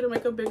gonna need you to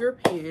make a bigger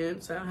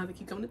pan so I don't have to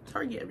keep coming to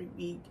Target every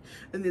week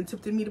and then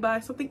tempting me to buy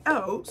something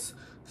else.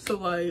 So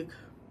like,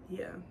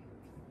 yeah,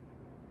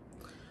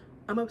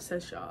 I'm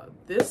obsessed, y'all.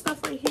 This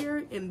stuff right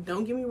here, and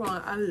don't get me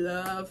wrong, I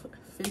love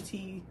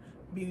Fenty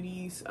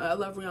Beauty's, I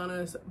love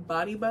Rihanna's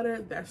body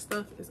butter. That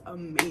stuff is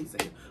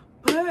amazing,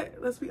 but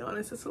let's be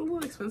honest, it's a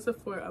little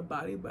expensive for a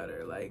body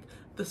butter. Like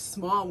the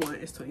small one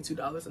is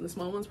 $22 and the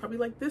small one's probably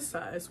like this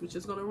size, which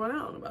is gonna run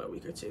out in about a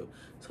week or two.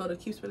 So to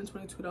keep spending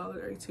 $22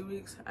 every 2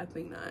 weeks, I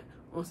think not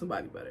on some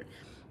body butter.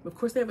 Of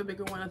course they have a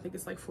bigger one. I think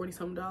it's like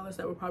 $40-something.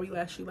 That would probably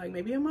last you like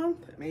maybe a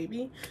month,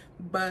 maybe.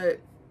 But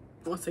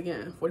once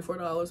again,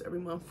 $44 every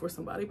month for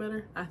some body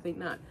butter, I think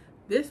not.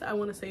 This I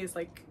want to say is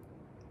like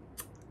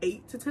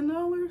 $8 to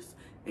 $10.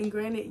 And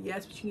granted,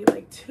 yes, but you can get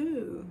like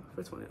 2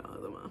 for $20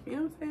 a month. You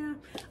know what I'm saying?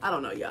 I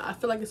don't know, y'all. I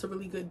feel like it's a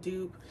really good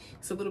dupe.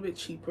 It's a little bit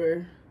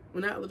cheaper.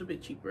 Well, not a little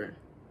bit cheaper.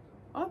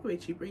 All the way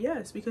cheaper,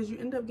 yes, because you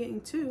end up getting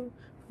 2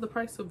 for the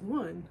price of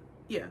 1.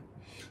 Yeah,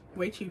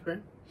 way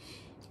cheaper.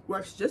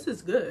 Works just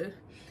as good.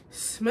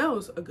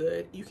 Smells are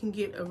good. You can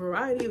get a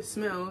variety of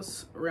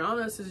smells.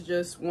 Rihanna's is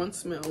just one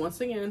smell.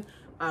 Once again,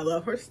 I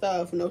love her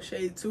stuff. No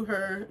shade to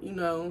her, you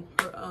know,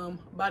 her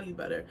body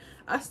butter.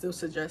 I still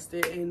suggest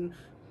it, and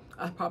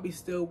I probably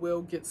still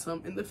will get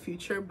some in the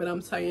future, but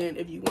I'm saying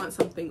if you want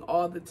something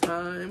all the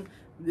time,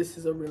 this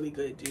is a really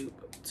good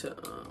dupe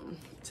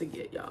to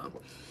get, y'all.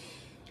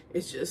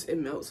 It's just, it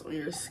melts on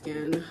your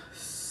skin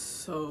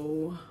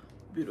so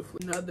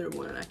beautifully. Another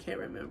one, I can't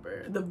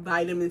remember. The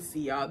vitamin C,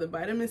 y'all. The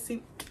vitamin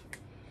C.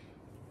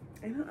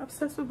 Ain't I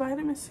obsessed with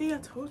vitamin C? I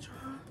told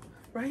y'all.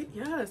 Right?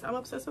 Yes, I'm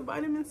obsessed with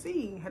vitamin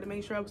C. Had to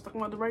make sure I was talking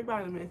about the right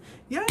vitamin.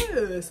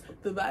 Yes,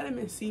 the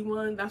vitamin C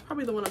one, that's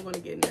probably the one I'm going to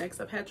get next.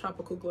 I've had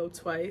Tropical Glow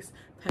twice.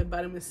 I've had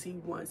vitamin C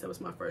once. That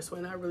was my first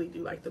one. I really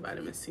do like the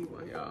vitamin C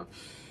one, y'all.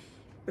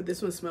 But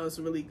this one smells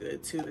really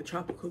good too. The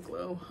Tropical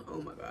Glow.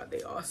 Oh my God,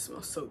 they all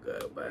smell so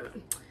good. But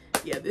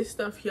yeah, this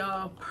stuff,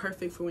 y'all,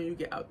 perfect for when you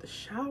get out the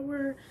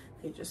shower.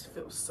 It just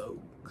feels so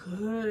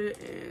good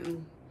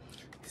and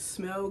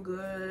smell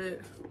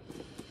good.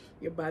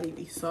 Your body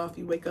be soft.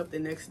 You wake up the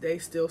next day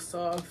still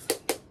soft.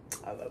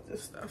 I love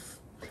this stuff.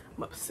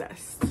 I'm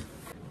obsessed.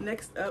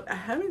 Next up, I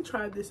haven't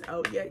tried this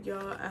out yet,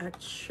 y'all. I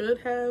should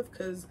have,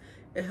 because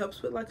it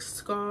helps with like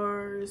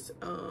scars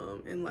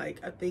and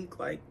like I think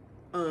like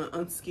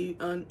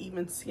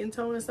uneven skin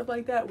tone and stuff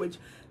like that, which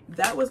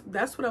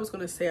that's what I was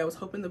gonna say. I was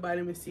hoping the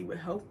vitamin C would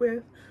help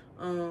with,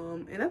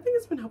 and I think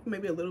it's been helping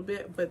maybe a little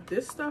bit, but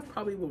this stuff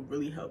probably will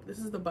really help. This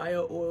is the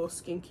Bio Oil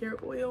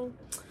skincare oil.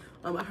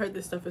 I heard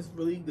this stuff is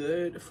really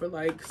good for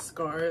like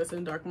scars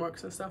and dark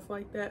marks and stuff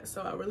like that,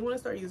 so I really want to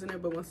start using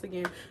it. But once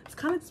again, it's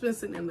kind of just been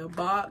sitting in the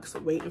box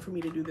waiting for me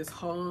to do this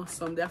haul,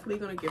 so I'm definitely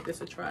gonna give this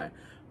a try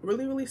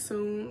really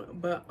soon.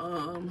 But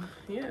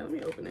yeah, let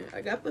me open it. I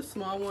got the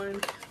small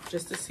one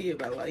just to see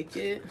if I like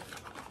it.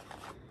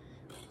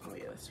 Oh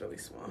yeah, it's really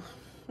small.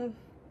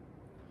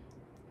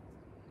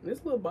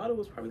 This little bottle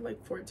was probably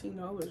like $14,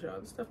 y'all.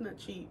 This stuff not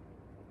cheap.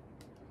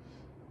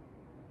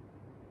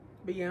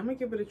 But yeah, I'm gonna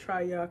give it a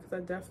try, y'all, because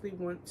I definitely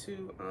want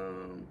to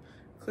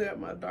clear up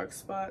my dark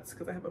spots,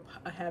 because I have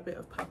a habit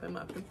of popping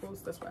my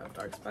pimples. That's why I have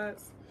dark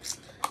spots.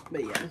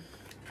 But yeah,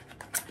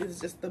 it's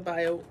just the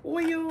Bio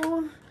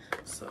Oil,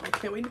 so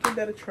can't wait to give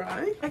that a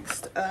try.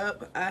 Next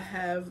up, I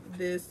have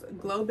this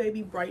Glow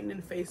Baby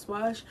Brightening Face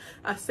Wash.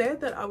 I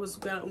said that I was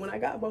gonna, when I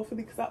got both of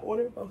these, because I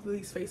ordered both of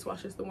these face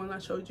washes, the one I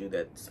showed you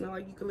that smell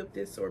like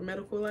eucalyptus or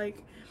medical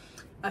like,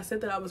 I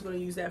said that I was going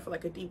to use that for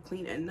like a deep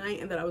clean at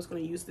night, and that I was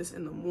going to use this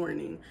in the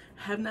morning.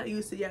 I have not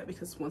used it yet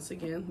because once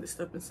again, this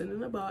stuff been sitting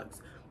in a box.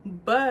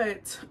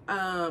 But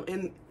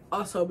and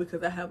also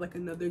because I have like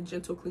another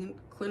gentle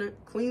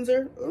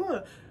cleanser.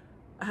 Ugh.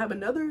 I have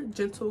another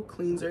gentle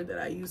cleanser that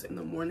I use in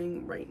the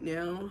morning right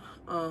now,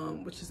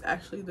 which is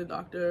actually the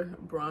Dr.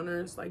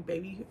 Bronner's like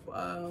baby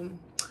what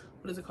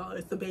is it called?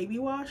 It's the baby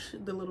wash,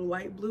 the little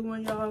light blue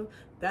one, y'all.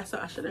 That's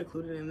I should have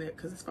included in it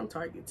because it's from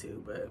Target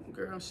too, but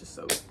girl, it's just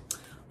so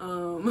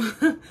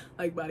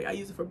like body. I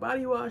use it for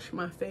body wash,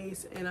 my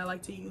face, and I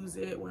like to use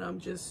it when I'm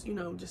just, you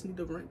know, just need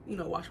to, you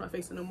know, wash my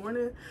face in the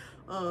morning.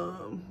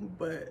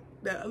 But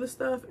that other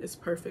stuff is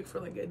perfect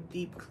for like a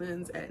deep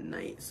cleanse at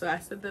night. So I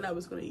said that I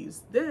was going to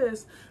use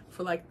this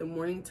for like the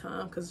morning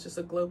time because it's just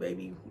a Glow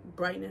Baby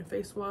brightening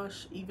face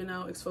wash, even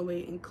out,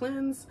 exfoliate, and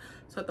cleanse.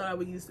 So I thought I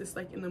would use this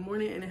like in the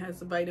morning, and it has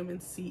the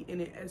vitamin C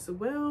in it as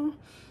well.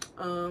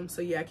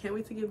 So yeah, I can't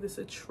wait to give this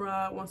a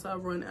try once I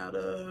run out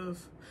of,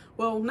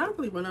 well, not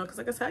really run out, because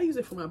like I said, I use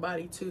it for my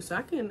body too, so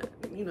I can,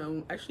 you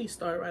know, actually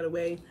start right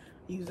away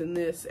using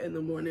this in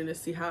the morning to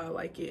see how I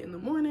like it in the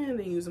morning, and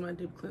then using my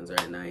deep cleanser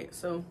at night.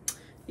 So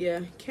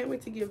yeah, can't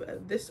wait to give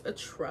this a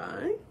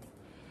try.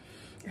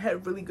 It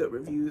had really good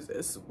reviews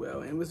as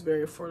well, and it was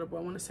very affordable.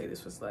 I want to say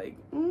this was like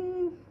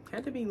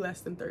had to be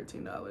less than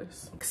 $13.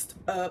 Next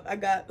up, I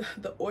got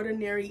the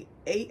Ordinary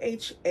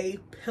AHA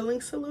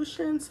Pilling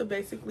Solution. So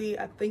basically,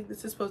 I think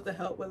this is supposed to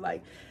help with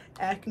like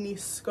acne,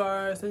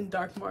 scars, and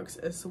dark marks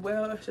as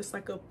well. It's just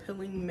like a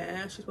pilling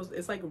mask.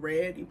 It's like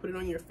red. You put it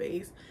on your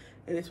face,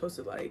 and it's supposed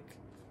to like,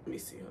 let me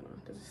see, hold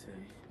on, does it say?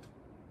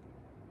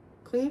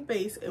 Clean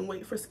face and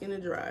wait for skin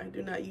to dry.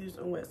 Do not use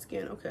on wet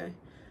skin. Okay.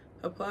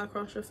 Apply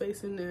across your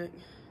face and neck.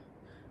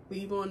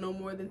 Leave on no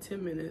more than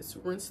 10 minutes.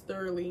 Rinse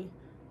thoroughly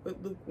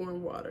with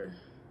lukewarm water.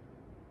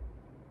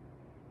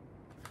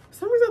 For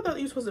some reason I thought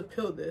you were supposed to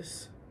peel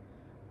this.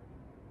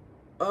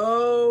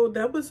 Oh,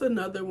 that was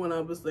another one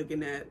I was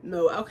looking at.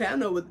 No, okay, I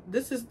know what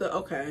this is. The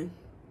okay,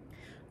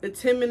 the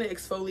 10-minute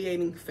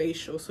exfoliating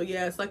facial. So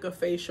yeah, it's like a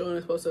facial, and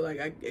it's supposed to, like,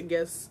 I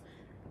guess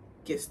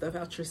get stuff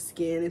out your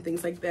skin and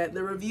things like that.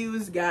 The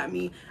reviews got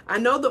me. I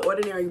know the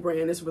Ordinary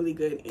brand is really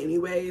good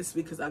anyways,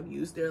 because I've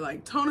used their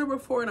like toner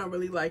before and I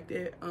really liked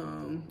it.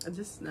 I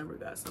just never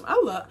got some.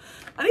 I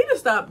need to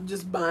stop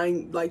just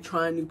buying, like,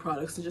 trying new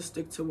products and just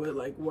stick to what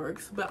like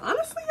works. But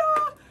honestly,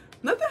 y'all,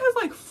 nothing has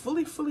like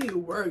fully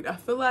worked. I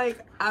feel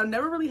like I've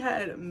never really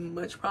had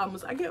much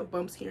problems. I get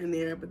bumps here and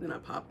there, but then I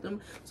pop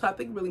them. So I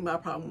think really my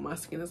problem with my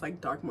skin is like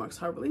dark marks.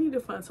 So I really need to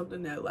find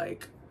something that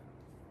like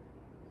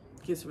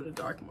gets rid of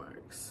dark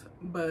marks.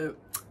 But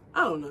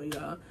I don't know,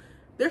 y'all,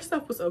 their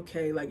stuff was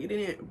okay. Like, it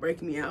didn't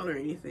break me out or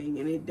anything,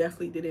 and it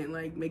definitely didn't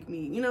like make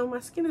me, you know, my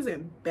skin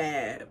isn't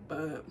bad,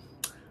 but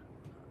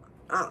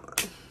I don't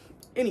know.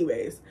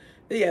 Anyways,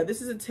 yeah,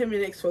 this is a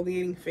 10-minute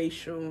exfoliating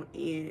facial,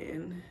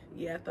 and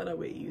yeah, I thought I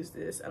would use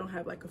this. I don't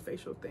have like a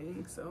facial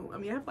thing, so I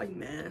mean, I have like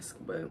mask,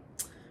 but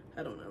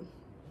I don't know,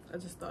 I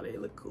just thought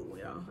it looked cool,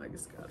 y'all. I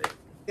just got it.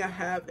 I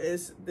have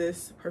is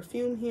this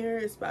perfume here.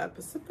 It's by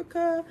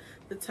Pacifica,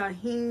 the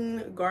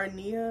Tahine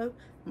Garnia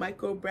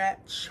Micro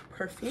Batch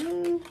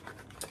perfume.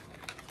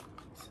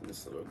 So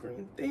this little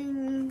green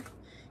thing,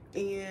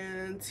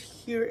 and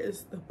here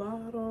is the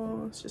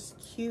bottle. It's just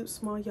cute,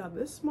 small, y'all.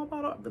 This small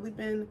bottle, I've really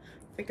been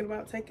thinking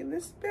about taking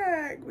this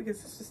back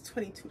because it's just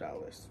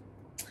 $22.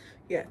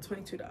 Yeah,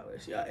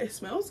 $22, y'all. It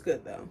smells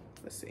good though.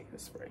 Let's see the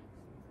spray.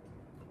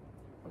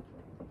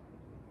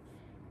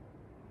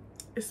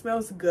 It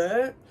smells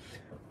good,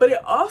 but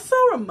it also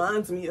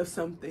reminds me of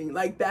something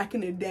like back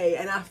in the day,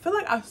 and I feel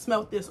like I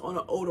smelled this on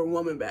an older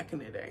woman back in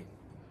the day,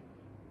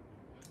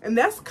 and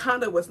that's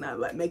kind of what's not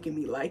like making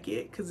me like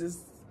it, because it's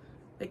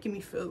making me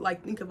feel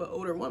like think of an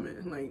older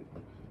woman, like.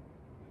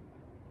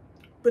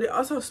 But it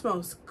also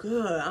smells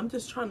good. I'm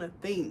just trying to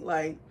think,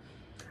 like,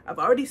 I've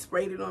already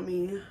sprayed it on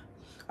me.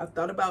 I've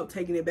thought about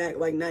taking it back,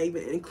 like not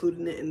even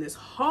including it in this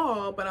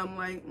haul, but I'm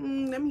like,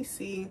 let me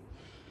see.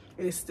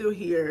 And it's still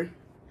here.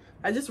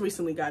 I just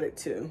recently got it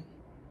too.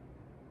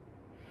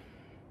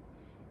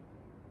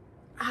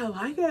 I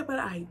like it, but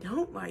I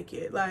don't like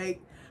it.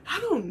 Like,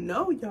 I don't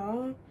know,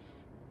 y'all.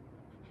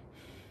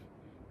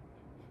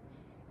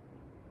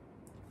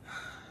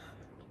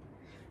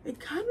 It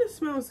kind of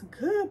smells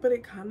good, but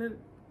it kind of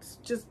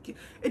just,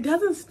 it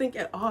doesn't stink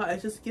at all.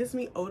 It just gives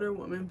me older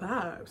woman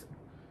vibes.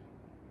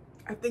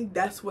 I think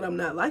that's what I'm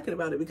not liking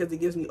about it, because it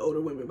gives me older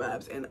women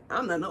vibes, and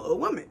I'm not no old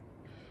woman.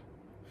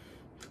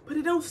 But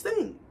it don't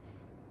stink.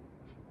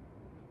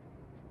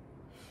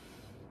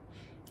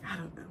 I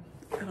don't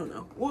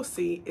know. We'll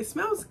see. It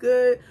smells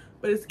good,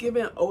 but it's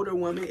giving older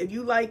woman. If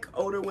you like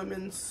older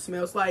women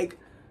smells, like,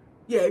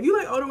 yeah, if you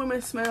like older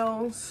women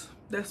smells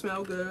that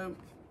smell good,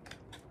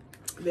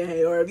 then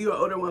hey, or if you're an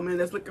older woman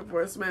that's looking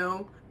for a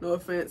smell, no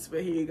offense,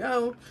 but here you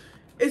go.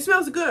 It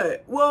smells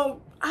good.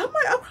 Well, I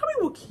probably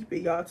will keep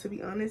it, y'all, to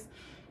be honest.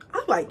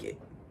 I like it.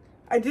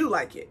 I do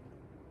like it.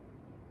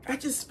 I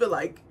just feel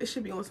like it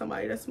should be on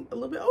somebody that's a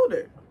little bit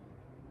older.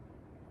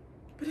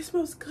 But it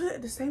smells good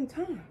at the same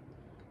time.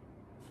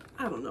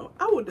 I don't know.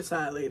 I will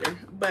decide later.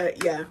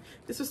 But yeah,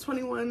 this was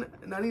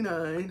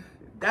 $21.99.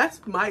 That's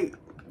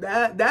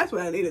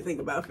what I need to think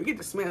about. Forget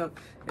the smell.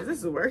 Is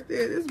this worth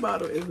it? This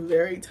bottle is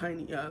very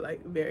tiny, y'all.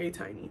 Like, very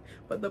tiny.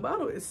 But the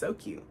bottle is so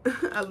cute.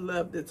 I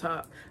love the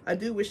top. I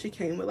do wish it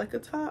came with like a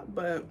top,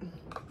 but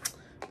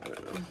I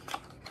don't know.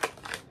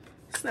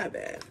 It's not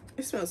bad.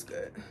 It smells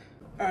good.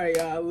 All right,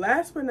 y'all.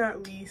 Last but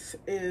not least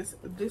is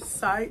this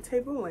side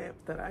table lamp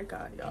that I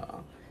got,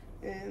 y'all.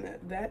 And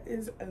that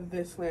is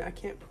this lamp. I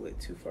can't pull it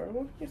too far.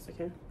 Well, yes I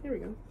can. Here we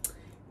go.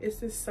 It's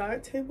this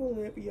side table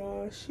lamp,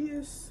 y'all. She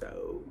is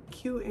so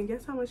cute. And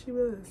guess how much she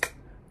was?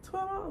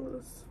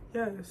 $12.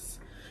 Yes,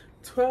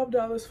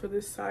 $12 for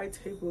this side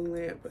table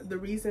lamp. The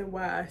reason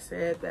why I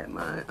said that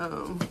my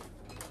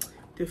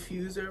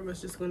diffuser was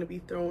just going to be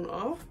thrown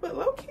off, but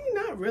low-key,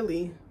 not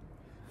really.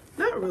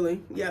 Not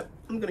really. Yep,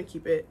 I'm gonna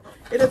keep it.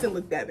 It doesn't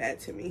look that bad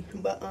to me,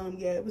 but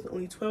yeah, it was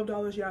only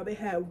 $12, y'all. They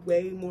had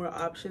way more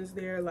options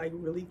there, like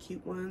really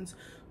cute ones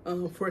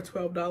for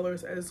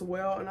 $12 as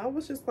well. And I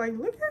was just like,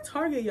 look at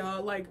Target,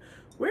 y'all. Like,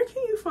 where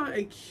can you find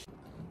a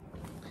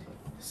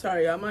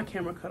sorry, y'all, my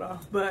camera cut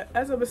off, but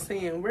as I was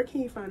saying, where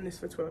can you find this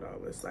for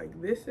 $12?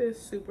 Like, this is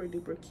super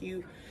duper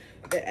cute.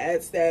 It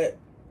adds that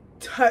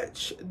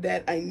touch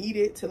that I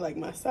needed to like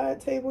my side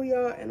table,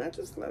 y'all, and I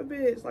just love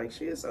it. It's like,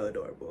 she is so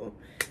adorable.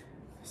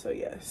 So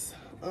yes,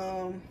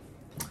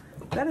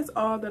 that is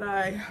all that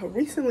I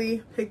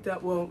recently picked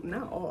up. Well,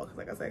 not all, because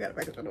like I said, I got a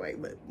package on the way,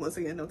 but once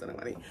again, don't tell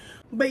nobody.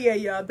 But yeah,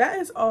 y'all, that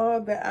is all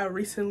that I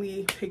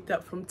recently picked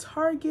up from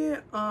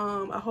Target.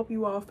 I hope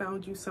you all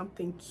found you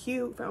something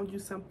cute, found you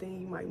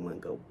something you might want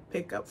to go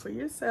pick up for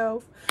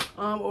yourself,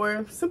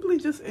 or simply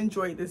just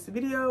enjoyed this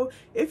video.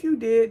 If you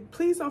did,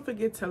 please don't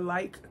forget to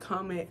like,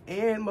 comment,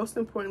 and most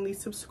importantly,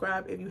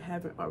 subscribe if you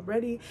haven't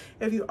already.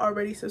 If you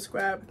already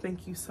subscribed,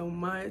 thank you so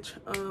much,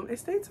 and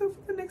stay tuned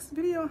for the next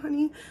video,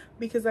 honey,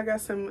 because I got got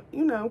some,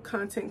 you know,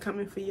 content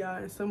coming for y'all,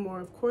 and some more,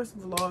 of course,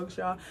 vlogs,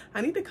 y'all. I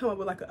need to come up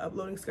with like an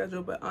uploading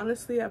schedule, but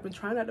honestly, I've been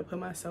trying not to put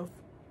myself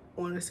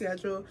on a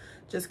schedule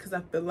just because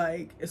I feel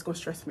like it's gonna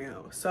stress me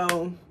out.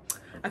 So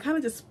I kind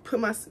of just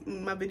put my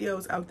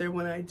videos out there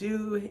when I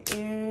do,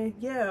 and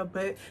yeah.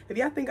 But if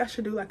y'all think I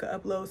should do like an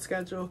upload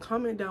schedule,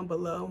 comment down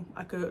below.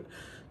 I could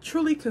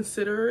truly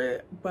consider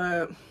it,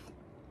 but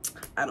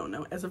I don't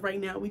know. As of right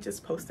now, we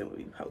just posting what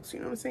we post, you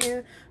know what I'm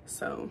saying?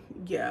 So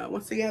yeah,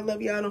 once again, I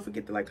love y'all. Don't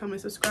forget to like,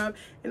 comment, subscribe,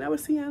 and I will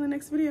see y'all in the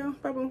next video.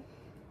 Bye bye.